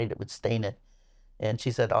was afraid it would stain it. And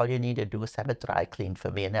she said, all you need to do is have it dry cleaned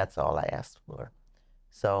for me, and that's all I asked for.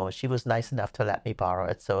 So she was nice enough to let me borrow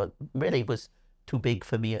it. So it really was too big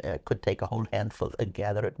for me. I could take a whole handful and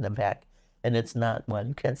gather it in the back. And it's not, well,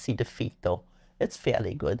 you can't see the feet though. It's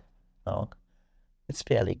fairly good. Oh, it's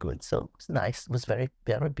fairly good. So it was nice. It was very,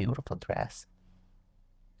 very beautiful dress.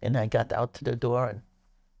 And I got out to the door, and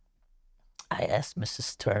I asked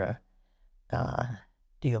Mrs. Turner,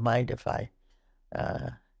 do you mind if I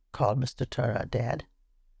call Mr. Turner Dad?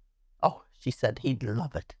 Oh, she said he'd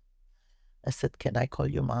love it. I said, can I call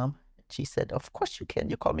you Mom? She said, of course you can.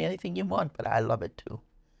 You call me anything you want, but I love it too.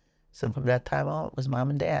 So from that time on, it was Mom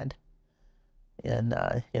and Dad. And,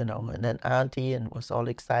 and then Auntie and was all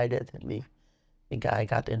excited. And I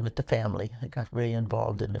got in with the family. I got really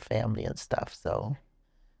involved in the family and stuff. So,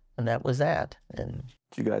 and that was that. And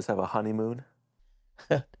Did you guys have a honeymoon?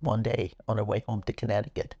 one day on our way home to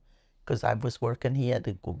Connecticut, because I was working, he had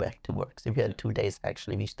to go back to work. So we had 2 days,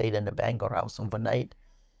 actually. We stayed in the Bangor house overnight.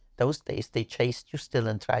 Those days, they chased you still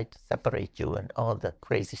and tried to separate you and all the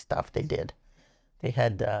crazy stuff they did. They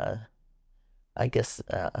had, I guess,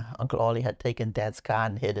 Uncle Ollie had taken Dad's car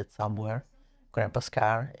and hid it somewhere, Grandpa's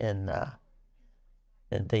car, and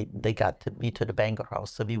they got me to the Bangor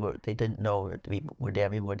house. So they didn't know that we were there.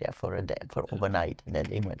 We were there for a day, for overnight, and then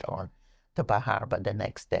they went on to Bar Harbor the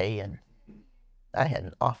next day, and I had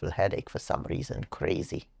an awful headache for some reason,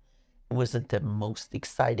 crazy. It wasn't the most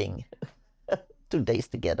exciting 2 days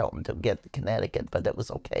to get home, to get to Connecticut, but that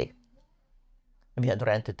was okay. And we had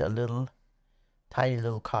rented a tiny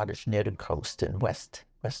little cottage near the coast in West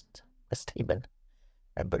Haven,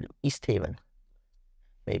 but East Haven,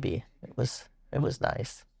 maybe. It was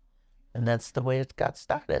nice, and that's the way it got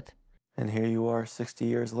started. And here you are 60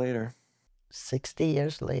 years later. 60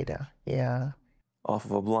 years later, yeah. Off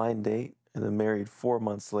of a blind date, and then married 4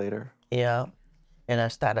 months later. Yeah, and I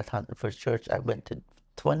started hunting for church. I went to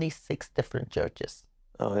 26 different churches.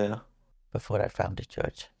 Oh, yeah? before I found the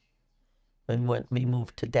church. We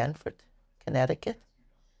moved to Danford, Connecticut,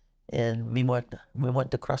 and we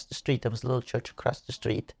went across the street. There was a little church across the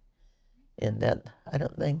street, and then I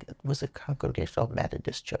don't think it was a Congregational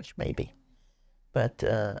Methodist church, maybe. But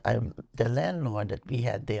the landlord that we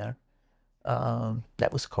had there,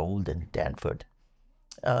 that was cold in Danford.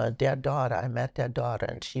 Their daughter, I met their daughter,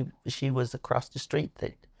 and she was across the street,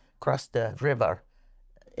 across the river,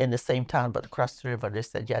 in the same town, but across the river. They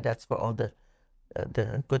said, yeah, that's where all the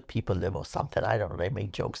good people live or something. I don't know. They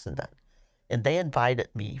make jokes in that. And they invited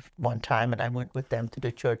me one time, and I went with them to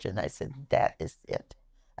the church, and I said, that is it.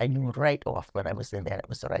 I knew right off when I was in there it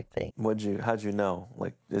was the right thing. How'd you know?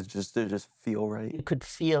 Like, did it just feel right? You could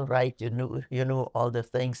feel right. You knew all the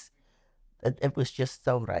things. It was just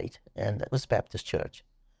so right. And it was Baptist church.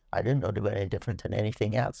 I didn't know they were any different than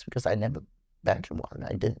anything else because I never been to one.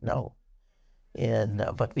 I didn't know. And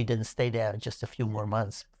but we didn't stay there just a few more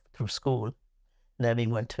months through school. And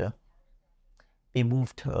then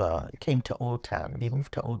came to Old Town. We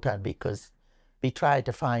moved to Old Town because we tried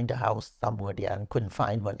to find a house somewhere there and couldn't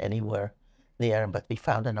find one anywhere there, but we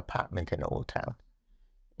found an apartment in Old Town.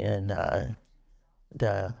 And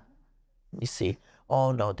the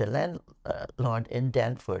landlord in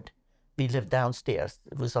Danford, we lived downstairs.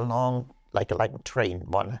 It was a long, like a train,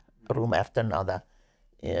 one room after another.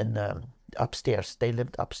 And upstairs, they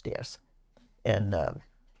lived upstairs. And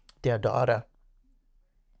their daughter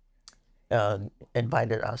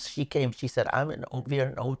invited us. She came, she said, we're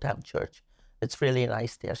in Old Town Church. It's really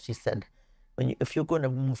nice there. She said, if you're going to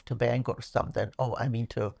move to Bangor or something,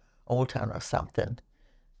 to Old Town or something,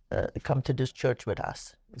 come to this church with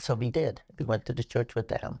us. So we did. We went to the church with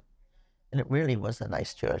them. And it really was a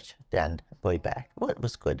nice church then, way back. Well, it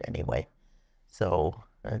was good anyway. So,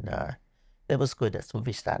 and it was good. That's when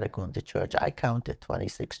we started going to church. I counted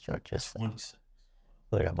 26 churches. 26.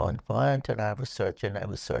 But at one point, and I was searching,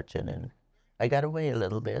 and I got away a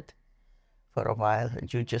little bit for a while.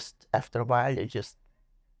 And after a while, you just,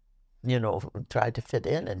 try to fit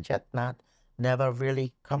in and just never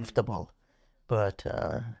really comfortable. But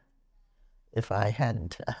if I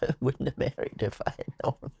hadn't, I wouldn't have married if I had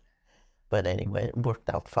known. But anyway, it worked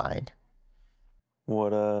out fine.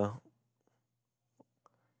 What's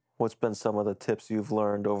been some of the tips you've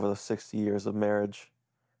learned over the 60 years of marriage?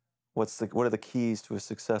 What are the keys to a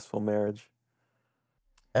successful marriage?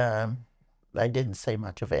 I didn't say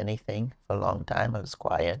much of anything for a long time. I was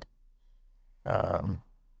quiet. I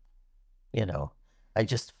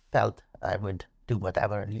just felt I would do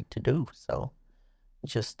whatever I need to do. So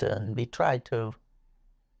we tried to,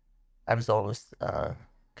 I was always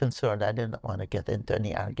concerned. I didn't want to get into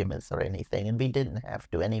any arguments or anything, and we didn't have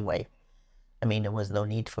to anyway. I mean, there was no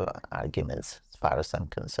need for arguments as far as I'm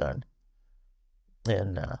concerned.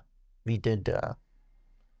 And we did,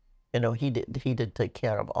 he did take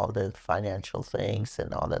care of all the financial things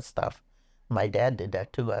and all that stuff. My dad did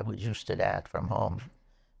that too. I was used to that from home.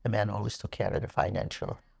 The man always took care of the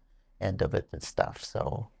financial end of it and stuff.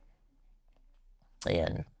 So,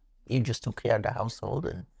 and he just took care of the household.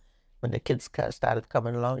 And when the kids started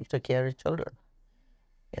coming along, he took care of the children.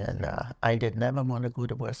 And I did never want to go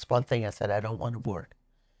to work. One thing I said, I don't want to work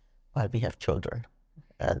while we have children.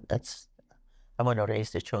 And I want to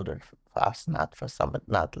raise the children for us, not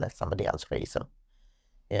let somebody else raise them.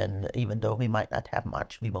 And even though we might not have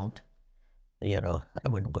much, we won't. I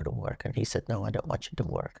wouldn't go to work. And he said, no, I don't want you to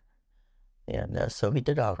work. And so we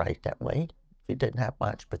did all right that way. We didn't have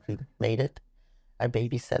much, but we made it. I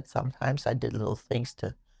babysat sometimes. I did little things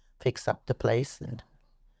to fix up the place. And,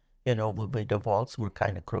 the walls were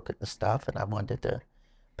kind of crooked and stuff. And I wanted the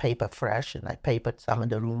paper fresh. And I papered some of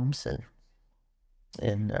the rooms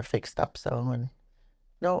and fixed up so. And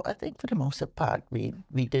no, I think for the most part, we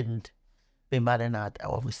might have not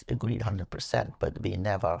always agreed 100%, but we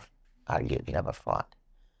never argued, never fought.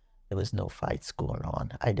 There was no fights going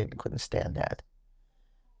on. I couldn't stand that.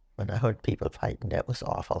 When I heard people fighting, that was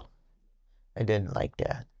awful. I didn't like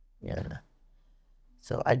that.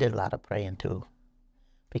 So I did a lot of praying too,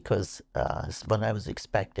 because when I was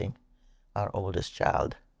expecting our oldest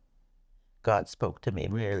child, God spoke to me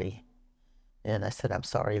really. And I said, I'm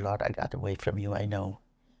sorry, Lord, I got away from you. I know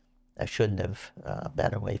I shouldn't have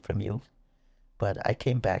been away from you. But I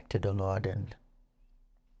came back to the Lord,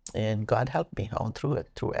 and God helped me on through it,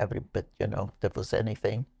 through every bit, if there was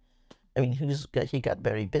anything. I mean, he got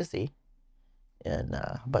very busy, and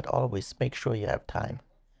but always make sure you have time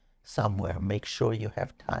somewhere. Make sure you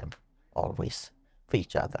have time always for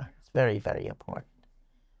each other. It's very, very important.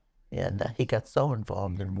 And he got so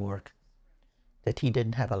involved in work that he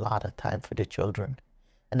didn't have a lot of time for the children.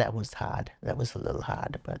 And that was hard. That was a little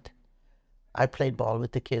hard, but I played ball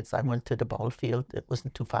with the kids. I went to the ball field. It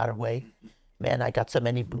wasn't too far away. Man, I got so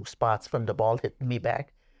many blue spots from the ball hitting me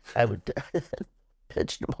back. I would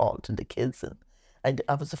pitch the ball to the kids, and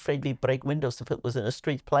I was afraid we'd break windows if it was in the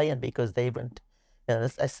street playing because they went.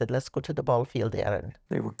 And I said, let's go to the ball field there. And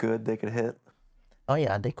They were good. They could hit. oh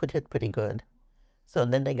yeah, they could hit pretty good. So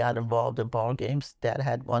then they got involved in ball games. Dad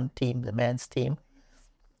had one team, the men's team,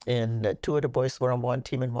 and two of the boys were on one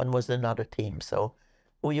team and one was another team. So,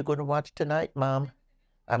 who are you going to watch tonight, Mom?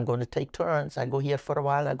 I'm going to take turns. I go here for a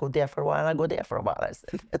while, I go there for a while, I go there for a while. I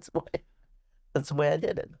said, that's the way I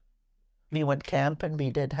did it. We went camping. We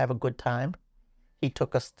did have a good time. He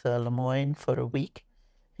took us to Lemoyne for a week.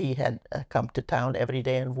 He had come to town every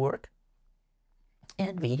day and work,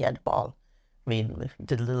 and we had a ball. We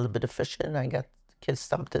did a little bit of fishing. I got kids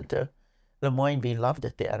something to Lemoyne. We loved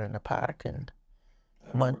it there in the park. And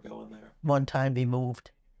I remember going there. one time we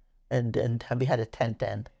moved, and we had a tent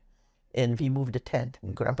then, and we moved the tent,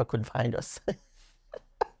 and Grandpa couldn't find us.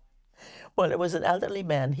 Well, it was an elderly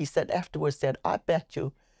man. He said afterwards that, I bet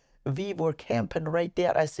you we were camping right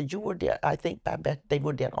there. I said, you were there. I bet they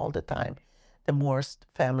were there all the time. The Morse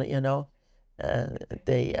family, you know,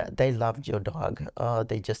 they loved your dog. Oh,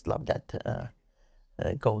 they just loved that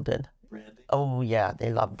Golden. Brandy. Oh, yeah,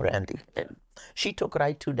 they loved Brandy. And she took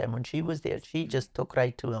right to them when she was there. She just took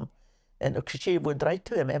right to him. And she would right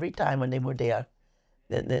to him every time when they were there.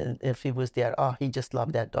 And if he was there, oh, he just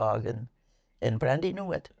loved that dog. And Brandy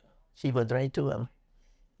knew it. She would right to him.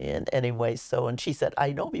 And anyway, so, and she said,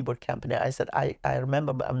 I know we were camping there. I said, I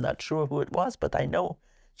remember, but I'm not sure who it was, but I know.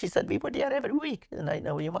 She said, we were there every week. And I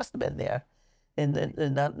know you must have been there. And then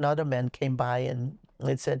another man came by and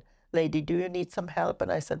said, lady, do you need some help?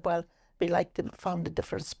 And I said, well, we like to found a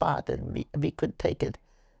different spot and we could take it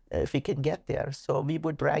if we can get there. So we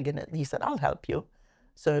were dragging it. And he said, I'll help you.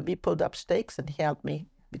 So we pulled up stakes and he helped me.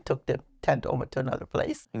 We took the tent over to another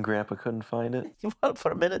place. And Grandpa couldn't find it? Well,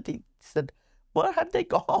 for a minute, he said, where have they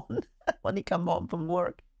gone when he come home from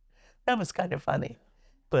work? That was kind of funny.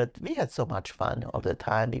 But we had so much fun all the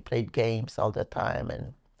time. We played games all the time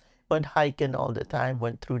and went hiking all the time,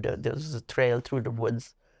 went through there was a trail through the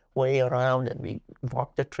woods way around and we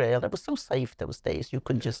walked the trail. It was so safe those days. You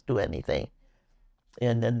could just do anything.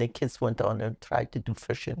 And then the kids went on and tried to do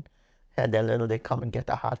fishing. Had their they come and get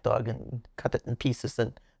a hot dog and cut it in pieces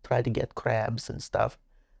and try to get crabs and stuff.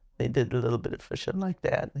 They did a little bit of fishing like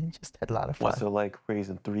that. They just had a lot of fun. What's it like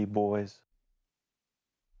raising 3 boys?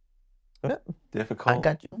 Difficult? I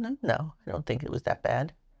got you. No, I don't think it was that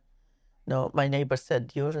bad. No, my neighbor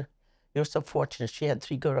said, you're so fortunate. She had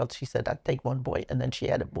 3 girls. She said, I'd take 1 boy. And then she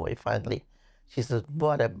had a boy finally. She said,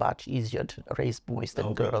 what a much easier to raise boys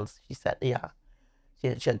than girls. She said, yeah.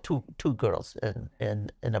 She had two girls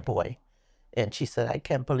and a boy. And she said, I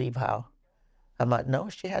can't believe how. I'm like, no,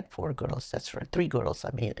 she had 4 girls. That's right. 3 girls, I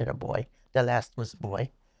mean, and a boy. The last was a boy.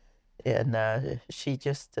 And she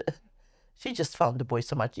just found the boy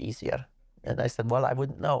so much easier. And I said, well, I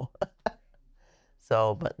wouldn't know.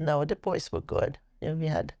 So, but no, the boys were good. Yeah, we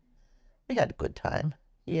had a good time.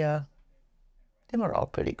 Yeah, they were all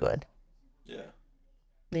pretty good. Yeah.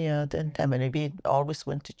 Yeah, then I mean, we always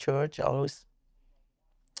went to church, always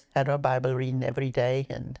had our Bible reading every day,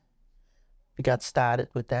 and we got started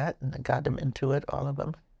with that, and I got them into it, all of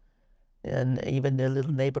them. And even the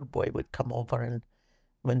little neighbor boy would come over, and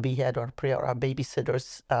when we had our prayer, our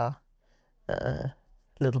babysitter's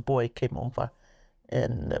little boy came over,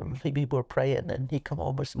 and we were praying, and he come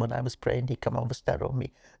over. When I was praying, he come over, started over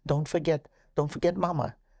me. Don't forget,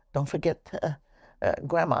 Mama. Don't forget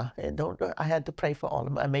Grandma. And I had to pray for all of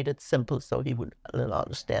them. I made it simple so he would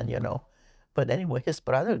understand, you know. But anyway, his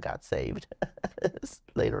brother got saved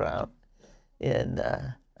later on. And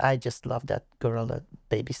I just loved that girl, the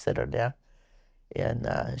babysitter there. And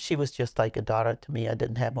she was just like a daughter to me. I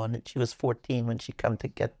didn't have one. She was 14 when she come to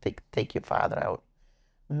take your father out.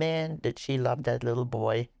 Man, did she love that little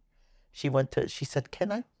boy. She said,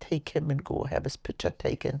 can I take him and go have his picture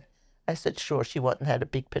taken? I said, sure. She went and had a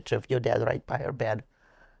big picture of your dad right by her bed.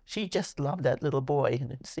 She just loved that little boy.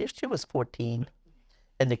 And see, she was 14.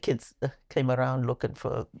 And the kids came around looking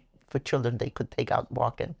for children they could take out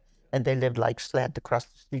walking. And they lived like slant across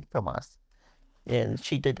the street from us. And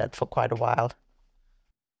she did that for quite a while.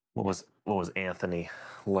 What was Anthony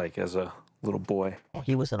like as a little boy? Oh,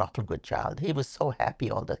 he was an awful good child. He was so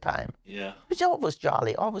happy all the time. Yeah. He was always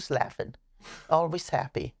jolly, always laughing, always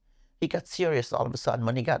happy. He got serious all of a sudden.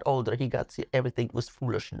 When he got older, everything was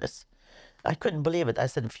foolishness. I couldn't believe it. I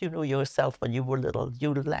said, if you knew yourself when you were little,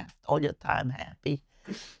 you laughed all your time, happy,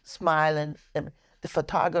 smiling. And the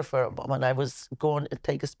photographer, when I was going to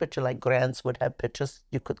take his picture, like Grants would have pictures,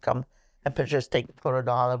 you could come And pictures taken for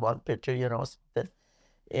 $1, one picture, you know, something.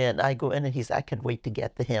 And I go in and I can't wait to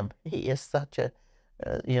get to him. He is such a,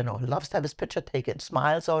 you know, loves to have his picture taken.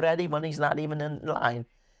 Smiles already when he's not even in line.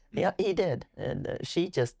 Yeah, he did. And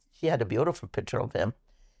she had a beautiful picture of him.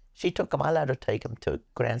 She took him, I let her take him to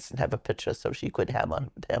Grants and have a picture so she could have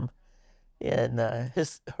one with him. And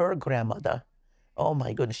her grandmother, oh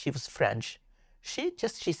my goodness, she was French. She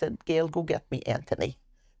said, Gail, go get me Anthony.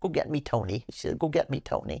 Go get me Tony. She said, go get me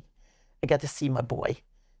Tony. I got to see my boy.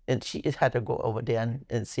 And she had to go over there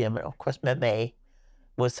and see him. And of course, May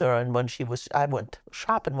was her. And when I went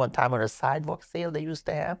shopping one time on a sidewalk sale they used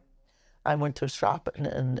to have. I went to shop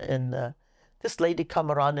and this lady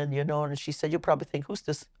come around and, you know, and she said, you probably think, who's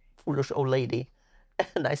this foolish old lady?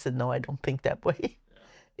 And I said, no, I don't think that way.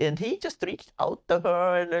 And he just reached out to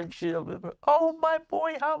her and then she, oh, my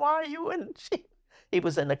boy, how are you? And he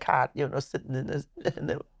was in the cart, you know, sitting in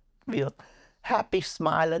the wheel, happy,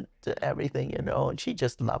 smiling to everything, you know, and she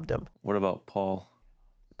just loved him. What about Paul?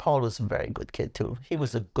 Paul was a very good kid, too. He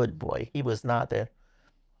was a good boy. He was not a,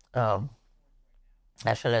 how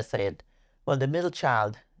shall I say it? Well, the middle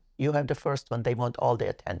child, you have the first one, they want all the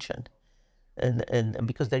attention. And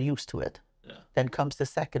because they're used to it. Yeah. Then comes the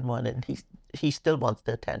second one, and he still wants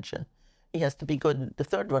the attention. He has to be good. The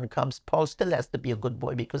third one comes, Paul still has to be a good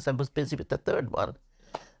boy because I was busy with the third one.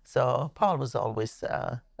 So Paul was always,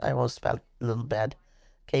 I always felt a little bad.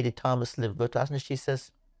 Katie Thomas lived with us, and she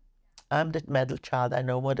says, I'm the middle child. I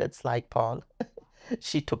know what it's like, Paul.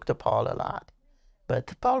 She took to Paul a lot.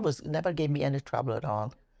 But Paul never gave me any trouble at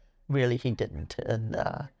all. Really, he didn't. And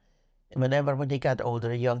when he got older,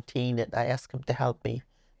 a young teen, and I asked him to help me.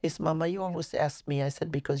 He said, Mama, you always ask me. I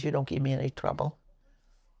said, because you don't give me any trouble.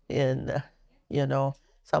 And, you know,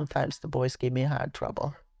 sometimes the boys give me hard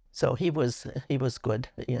trouble. So he was good,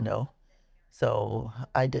 you know. So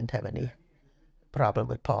I didn't have any problem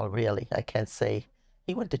with Paul, really. I can't say.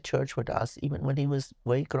 He went to church with us. Even when he was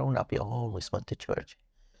way grown up, he always went to church.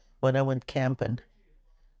 When I went camping,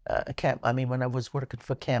 when I was working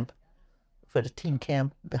for the teen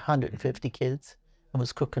camp, 150 kids, I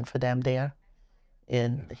was cooking for them there.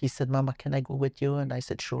 And he said, Mama, can I go with you? And I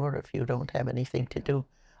said, sure, if you don't have anything to do,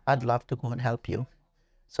 I'd love to go and help you.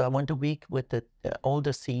 So I went a week with the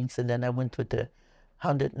older scenes, and then I went with the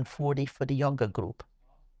 140 for the younger group.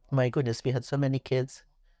 My goodness, we had so many kids,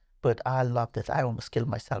 but I loved it. I almost killed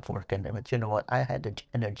myself working there. But you know what? I had the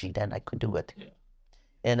energy then. I could do it. Yeah.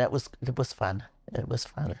 And it was fun. It was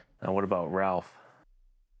fun. Now, what about Ralph?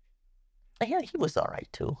 Yeah, he was all right,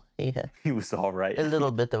 too. He was all right. A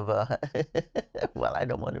little bit of a, well, I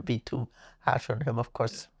don't want to be too harsh on him. Of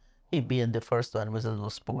course, he being the first one was a little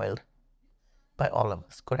spoiled by all of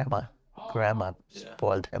us. Grandma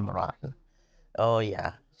spoiled him rotten. Oh,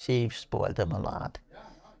 yeah, she spoiled him a lot.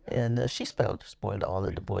 And she spoiled all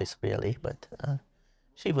of the boys, really, but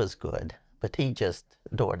she was good. But he just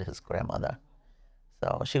adored his grandmother.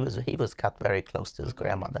 So he was cut very close to his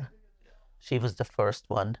grandmother. She was the first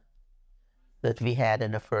one that we had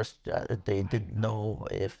in the first, they didn't know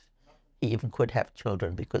if he even could have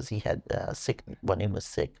children because he had sick when he was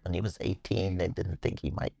sick. When he was 18, they didn't think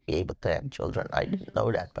he might be able to have children. I didn't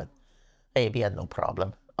know that, but hey, we had no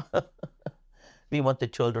problem. We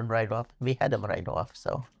wanted children right off. We had them right off,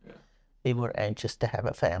 so we were anxious to have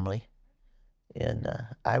a family. And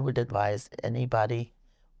I would advise anybody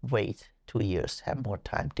wait 2 years, have more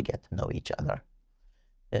time to get to know each other.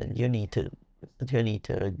 And you need to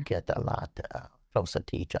get a lot closer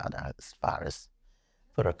to each other as far as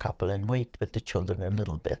for a couple, and wait with the children a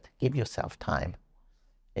little bit. Give yourself time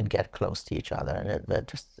and get close to each other.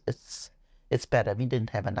 And it's better. We didn't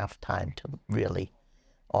have enough time to really,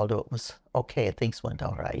 although it was okay, things went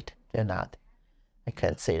all right. They're not, I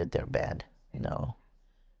can't say that they're bad. No,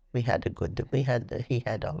 he had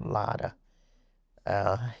a lot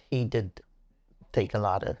of, he did take a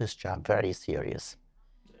lot of his job very serious.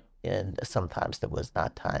 And sometimes there was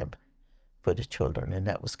not time for the children, and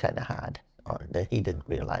that was kind of hard. He didn't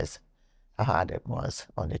realize how hard it was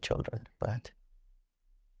on the children. But,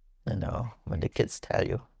 you know, when the kids tell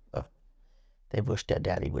you they wish their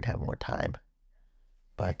daddy would have more time.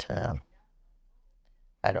 But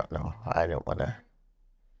I don't know. I don't want to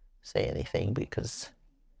say anything because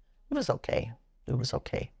it was okay. It was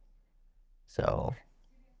okay. So,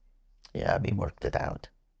 yeah, we worked it out.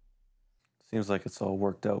 Seems like it's all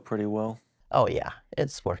worked out pretty well. Oh, yeah,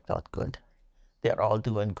 it's worked out good. They're all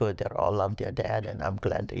doing good. They all love their dad, and I'm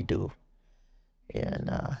glad they do.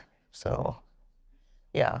 And so,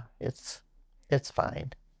 yeah, it's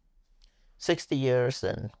fine. 60 years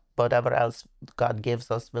and whatever else God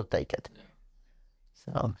gives us, we'll take it.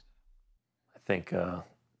 So I think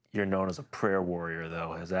You're known as a prayer warrior,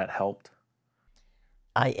 though. Has that helped?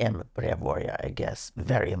 I am a prayer warrior, I guess,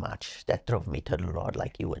 very much. That drove me to the Lord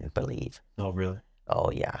like you wouldn't believe. Oh, really? Oh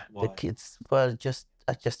yeah, Why? the kids. Well,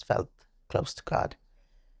 I just felt close to God,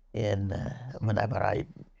 and whenever I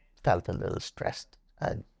felt a little stressed,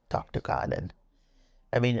 I'd talk to God. And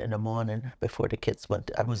I mean, in the morning before the kids went,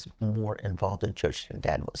 I was more involved in church than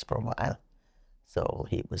Dad was for a while, so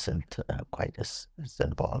he wasn't quite as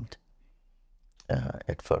involved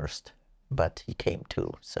at first, but he came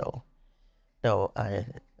too. So no,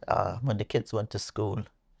 when the kids went to school,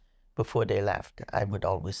 before they left, I would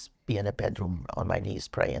always be in a bedroom on my knees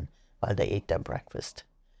praying while they ate their breakfast.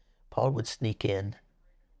 Paul would sneak in.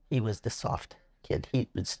 He was the soft kid. He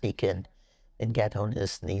would sneak in and get on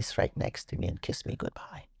his knees right next to me and kiss me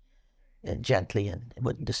goodbye. And gently, and it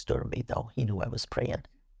wouldn't disturb me, though. He knew I was praying.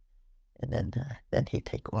 And then he'd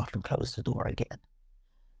take off and close the door again.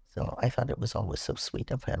 So I thought it was always so sweet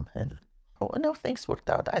of him. And oh no, things worked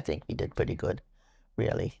out. I think we did pretty good,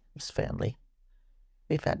 really. His family.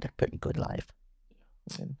 We've had a pretty good life.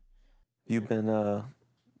 And You've been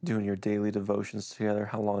doing your daily devotions together.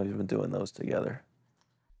 How long have you been doing those together?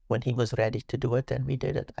 when he was ready to do it, and we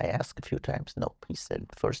did it, I asked a few times. No, he said,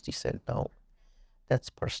 no, that's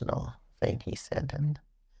personal thing, he said. And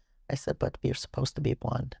I said, but we're supposed to be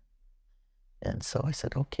one. And so I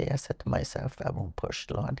said, okay. I said to myself, I won't push.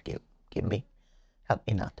 Lord, help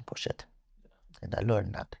me not to push it. And I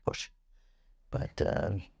learned not to push. But,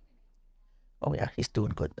 oh yeah, he's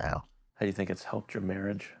doing good now. How do you think it's helped your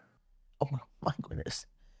marriage? Oh my goodness.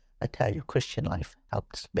 I tell you, Christian life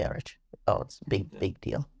helps marriage. Oh, it's a big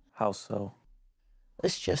deal. How so?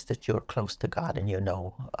 It's just that you're close to God, and you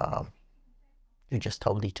just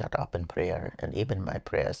hold each other up in prayer. And even my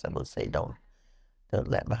prayers, I will say, don't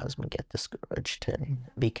let my husband get discouraged. And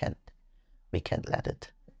we can't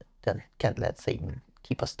let Satan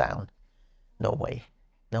keep us down. No way.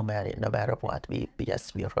 No matter what,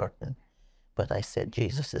 we're hurting. But I said,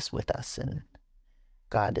 Jesus is with us, and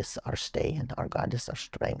God is our stay, and our God is our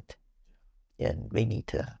strength. And we need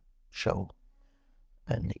to show.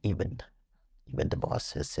 And even the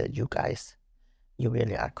boss has said, you guys, you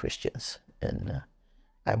really are Christians. And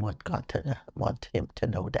I want him to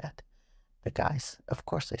know that. The guys, of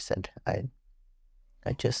course, I said, I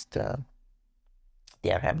just,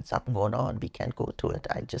 they're having something going on. We can't go to it.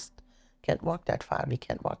 I just can't walk that far. We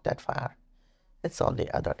can't walk that far. It's on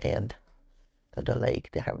the other end of the lake.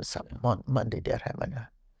 They're having something on Monday. They're having a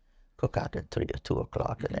cookout at 3 or 2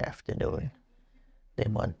 o'clock in the afternoon.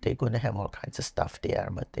 They're going to have all kinds of stuff there,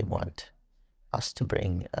 but they want us to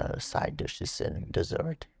bring side dishes and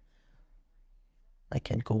dessert. I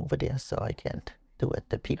can't go over there, so I can't do it.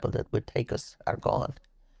 The people that would take us are gone.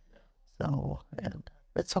 So, and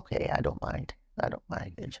it's okay. I don't mind.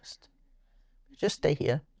 You just stay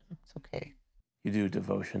here. It's okay. You do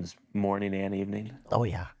devotions morning and evening? Oh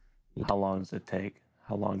yeah. How long does it take?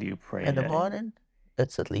 How long do you pray In a the day? morning,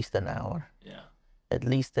 it's at least an hour. Yeah. At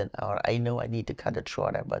least an hour. I know I need to cut it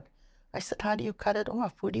shorter, but I said, how do you cut it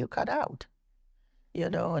off? Who do you cut out?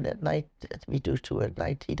 And at night, we do two at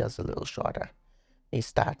night. He does a little shorter. He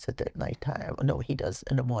starts it at night time. No, he does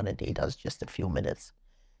in the morning. He does just a few minutes.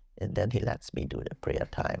 And then he lets me do the prayer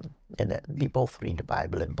time. And then we both read the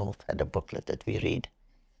Bible, and both had a booklet that we read.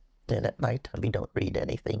 And at night, we don't read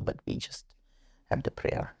anything, but we just have the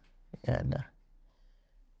prayer. And of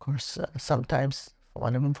course, sometimes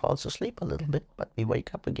one of them falls asleep a little bit, but we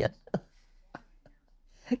wake up again.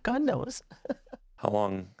 God knows.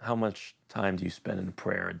 How much time do you spend in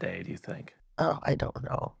prayer a day, do you think? Oh, I don't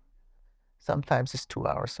know. Sometimes it's 2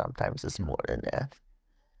 hours, sometimes it's more than that.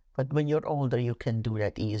 But when you're older, you can do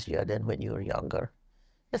that easier than when you're younger.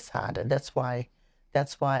 It's hard, and that's why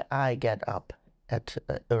I get up at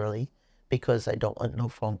early, because I don't want no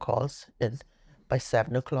phone calls. And by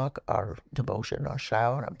 7 o'clock, our devotion, our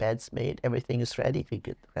shower, our bed's made, everything is ready. We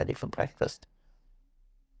get ready for breakfast.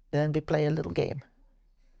 Then we play a little game.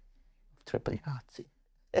 Triple Yahtzee.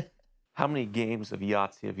 How many games of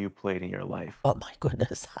Yahtzee have you played in your life? Oh my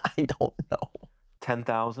goodness, I don't know.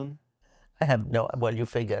 10,000? I have no, well, you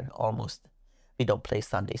figure almost, we don't play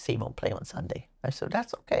Sunday, so he won't play on Sunday. I said,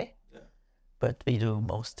 that's okay. Yeah. But we do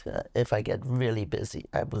most, if I get really busy,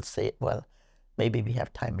 I will say, well, maybe we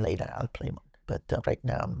have time later, I'll play more. But right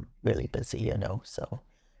now I'm really busy, so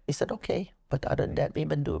he said, okay. But other than that, we've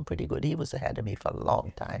been doing pretty good. He was ahead of me for a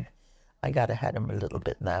long time. I got ahead of him a little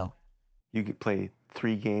bit now. You could play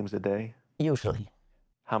 3 games a day? Usually.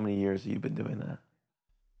 How many years have you been doing that?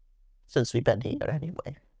 Since we've been here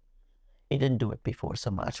anyway. We didn't do it before so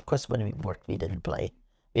much. Of course, when we worked, we didn't play.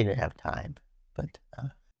 We didn't have time.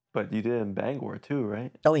 But you did in Bangor too,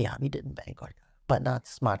 right? Oh yeah, we did in Bangor. but not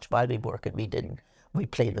as much. While we working, we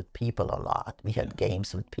played with people a lot. We had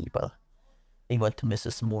games with people. We went to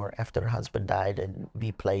Mrs. Moore after her husband died, and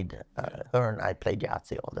we played, her and I played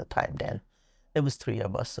Yahtzee all the time then. There was 3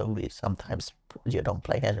 of us, so we sometimes, you don't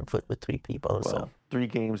play hand and foot with 3 people. Well, So 3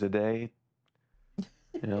 games a day,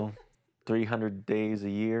 300 days a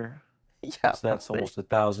year. yeah, So that's almost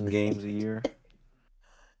 1,000 games a year.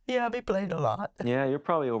 yeah, we played a lot. Yeah, you're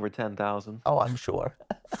probably over 10,000. Oh, I'm sure.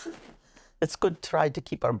 It's good to try to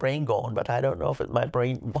keep our brain going, but I don't know if my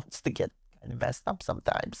brain wants to get kind of messed up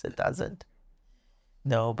sometimes. It doesn't.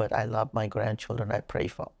 No, but I love my grandchildren. I pray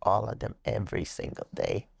for all of them every single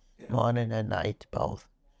day, morning and night, both.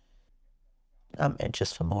 I'm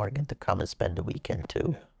anxious for Morgan to come and spend the weekend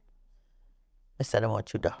too. I said, I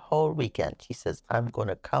want you the whole weekend. She says, I'm going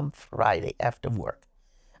to come Friday after work.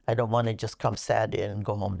 I don't want to just come Saturday and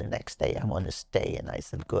go home the next day. I want to stay. And I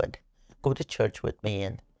said, good. Go to church with me,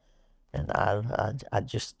 and I'll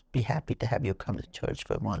just be happy to have you come to church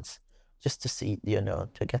for once, just to see,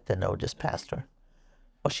 to get to know this pastor.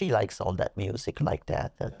 Well, she likes all that music like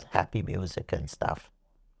that happy music and stuff.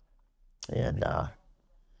 And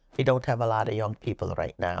we don't have a lot of young people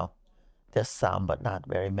right now. There's some, but not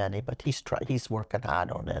very many. But he's working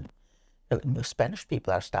hard on it. The Spanish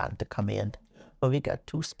people are starting to come in. Well, we got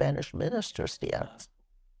 2 Spanish ministers there.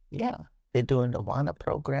 Yeah, they're doing the WANA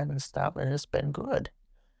program and stuff, and it's been good.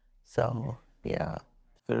 So, yeah.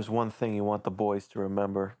 If there's one thing you want the boys to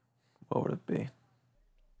remember, what would it be?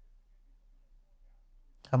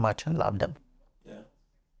 How much I love them. Yeah.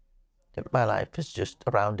 My life is just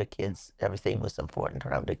around the kids. Everything was important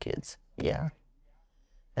around the kids. Yeah.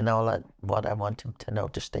 And what I want them to know,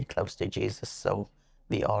 to stay close to Jesus, so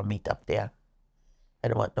we all meet up there. I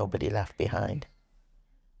don't want nobody left behind.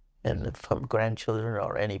 And from grandchildren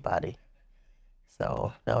or anybody.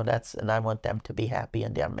 So, no, and I want them to be happy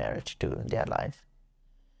in their marriage too, in their life.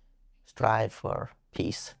 Strive for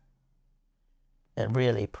peace. And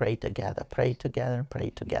really pray together, pray together,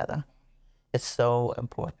 pray together. It's so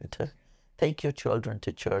important to take your children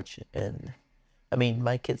to church. And I mean,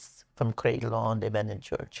 my kids from cradle on, they've been in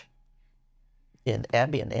church. And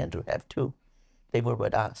Abby and Andrew have too. They were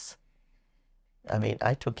with us. I mean,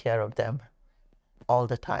 I took care of them all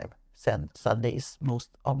the time. Sundays,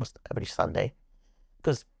 almost every Sunday.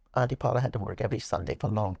 Because Auntie Paula had to work every Sunday for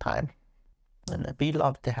a long time. And we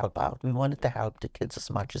loved to help out. We wanted to help the kids as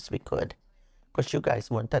much as we could. Because you guys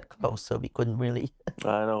weren't that close, so we couldn't really.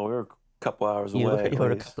 I know, we were a couple hours away. You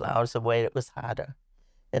were a couple hours away. It was harder.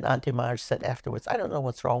 And Auntie Marge said afterwards, I don't know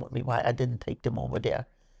what's wrong with me, why I didn't take them over there.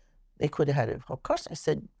 They could have had it. Of course, I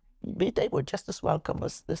said, they were just as welcome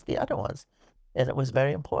as the other ones. And it was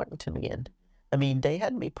very important to me. And I mean, they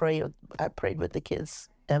had me pray. I prayed with the kids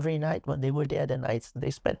every night when they were there the nights.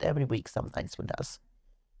 They spent every week some nights with us.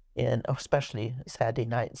 And especially Saturday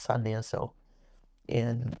night and Sunday and so.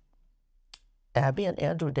 And Abby and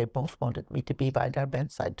Andrew, they both wanted me to be by their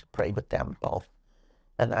bedside to pray with them both.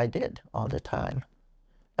 And I did all the time.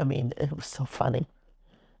 I mean, it was so funny.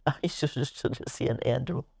 I should have seen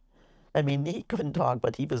Andrew. I mean, he couldn't talk,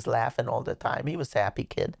 but he was laughing all the time. He was a happy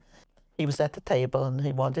kid. He was at the table and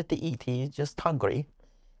he wanted to eat. He was just hungry.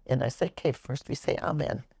 And I said, okay, first we say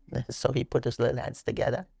amen. So he put his little hands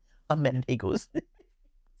together. Amen, he goes.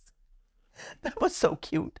 That was so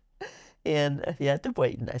cute. And he had to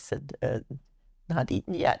wait. And I said, not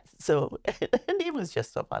eaten yet. So, and he was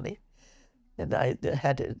just so funny. And I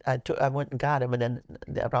went and got him, and then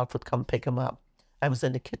Ralph would come pick him up. I was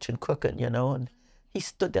in the kitchen cooking, and he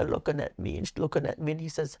stood there looking at me, and he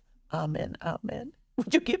says, amen, amen.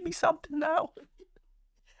 Would you give me something now?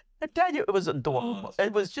 I tell you, it was adorable.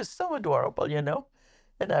 It was just so adorable,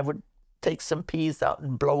 And I would take some peas out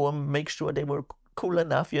and blow them, make sure they were cool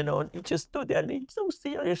enough, and he just stood there and he so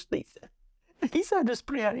seriously he said his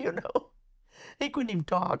prayer, He couldn't even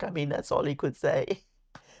talk. I mean, that's all he could say.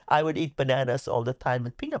 I would eat bananas all the time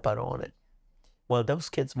with peanut butter on it. Well, those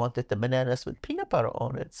kids wanted the bananas with peanut butter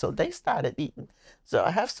on it, so they started eating. So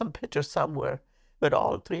I have some pictures somewhere with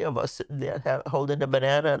all 3 of us sitting there holding the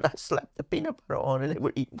banana, and I slapped the peanut butter on it. They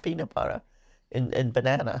were eating peanut butter and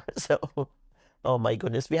banana. So, oh my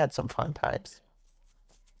goodness, we had some fun times.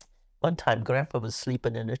 One time, Grandpa was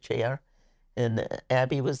sleeping in a chair, and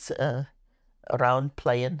Abby was around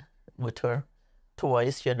playing with her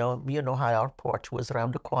toys, you know how our porch was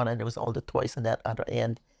around the corner and there was all the toys on that other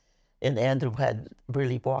end. And Andrew hadn't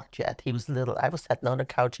really walked yet. He was little. I was sitting on the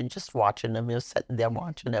couch and just watching him. He was sitting there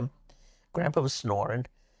watching him. Grandpa was snoring.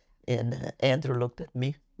 And Andrew looked at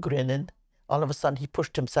me, grinning. All of a sudden, he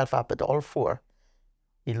pushed himself up at all 4.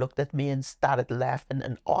 He looked at me and started laughing,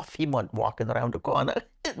 and off he went walking around the corner.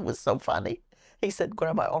 It was so funny. He said,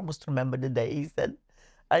 Grandma, I almost remember the day. He said,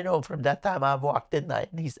 I know from that time I walked, didn't I?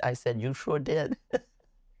 And I said, you sure did.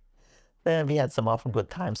 And we had some awful good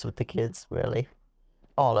times with the kids, really.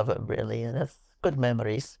 All of them, really. And it's good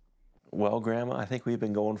memories. Well, Grandma, I think we've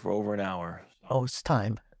been going for over an hour. Oh, it's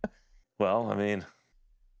time. Well, I mean, this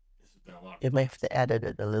has been a lot. You may have to edit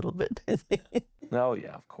it a little bit. Oh,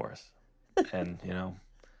 yeah, of course. And,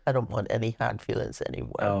 I don't want any hard feelings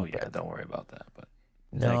anywhere. Oh, yeah, don't worry about that. But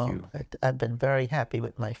no, thank you. I've been very happy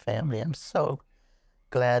with my family. I'm so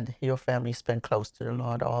glad your family's been close to the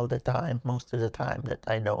Lord all the time, most of the time that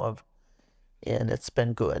I know of. And it's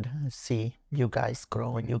been good. I see you guys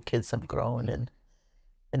growing, you kids have grown in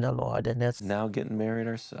the Lord. And it's now getting married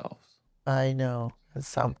ourselves. I know, it's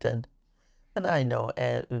something. And I know,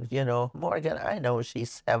 Morgan, I know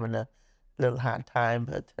she's having a little hard time,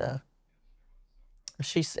 but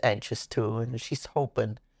she's anxious too, and she's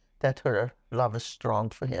hoping that her love is strong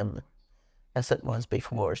for him as it was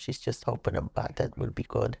before. She's just hoping about that will be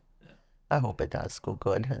good. Yeah. I hope it does go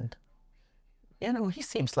good. And, he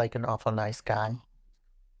seems like an awful nice guy.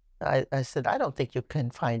 I said, I don't think you can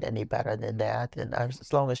find any better than that. And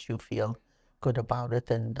as long as you feel good about it.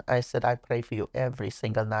 And I said, I pray for you every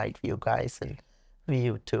single night for you guys and for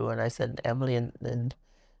you too. And I said, Emily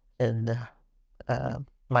and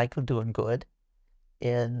Michael doing good.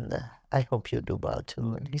 And I hope you do well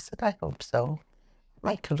too. And he said, I hope so.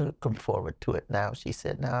 Michael looking forward to it now. She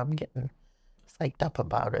said, now I'm getting psyched up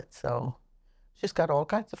about it. So she's got all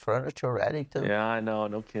kinds of furniture ready to. Yeah, I know.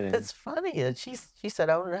 No kidding. It's funny that she said,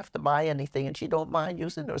 I don't have to buy anything. And she don't mind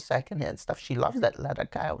using her secondhand stuff. She loves that leather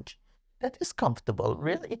couch. That is comfortable.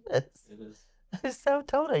 Really is. It is. So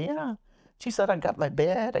totally, yeah. She said, I got my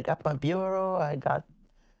bed. I got my bureau. I got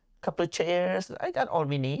couple of chairs. I got all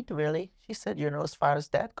we need, really. She said, as far as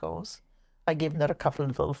that goes. I gave her a couple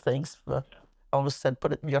of little things. I always said,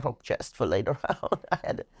 put it in your oak chest for later on. I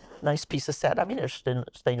had a nice piece of set. I mean, there's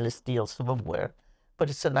stainless steel silverware,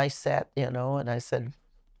 but it's a nice set, and I said,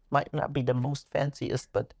 might not be the most fanciest,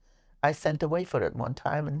 but I sent away for it one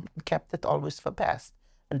time and kept it always for past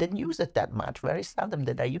and didn't use it that much. Very seldom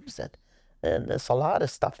did I use it. And there's a lot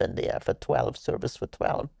of stuff in there for 12, service for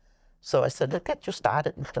 12. So I said, let's get you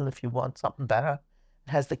started until if you want something better.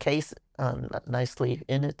 It has the case nicely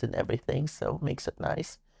in it and everything, so it makes it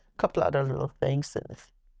nice. A couple other little things.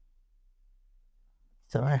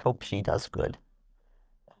 So I hope she does good.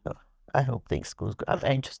 I hope things go good. I'm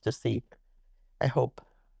anxious to see.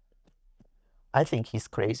 I think he's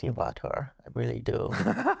crazy about her. I really do.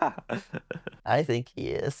 I think he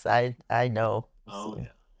is. I know. Oh, yeah.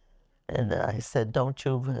 And I said, don't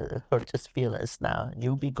you hurt his feelings now.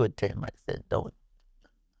 You be good to him. I said, don't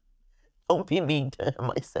be mean to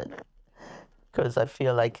him. I said, because I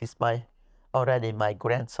feel like he's already my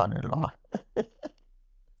grandson-in-law.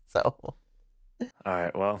 So. All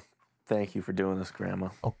right. Well, thank you for doing this, Grandma.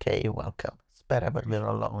 Okay, you're welcome. It's better when we're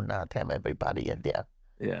alone now to have everybody in there.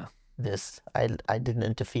 Yeah. I didn't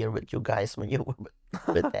interfere with you guys when you were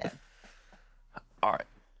with that. All right.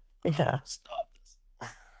 Yeah. Stop.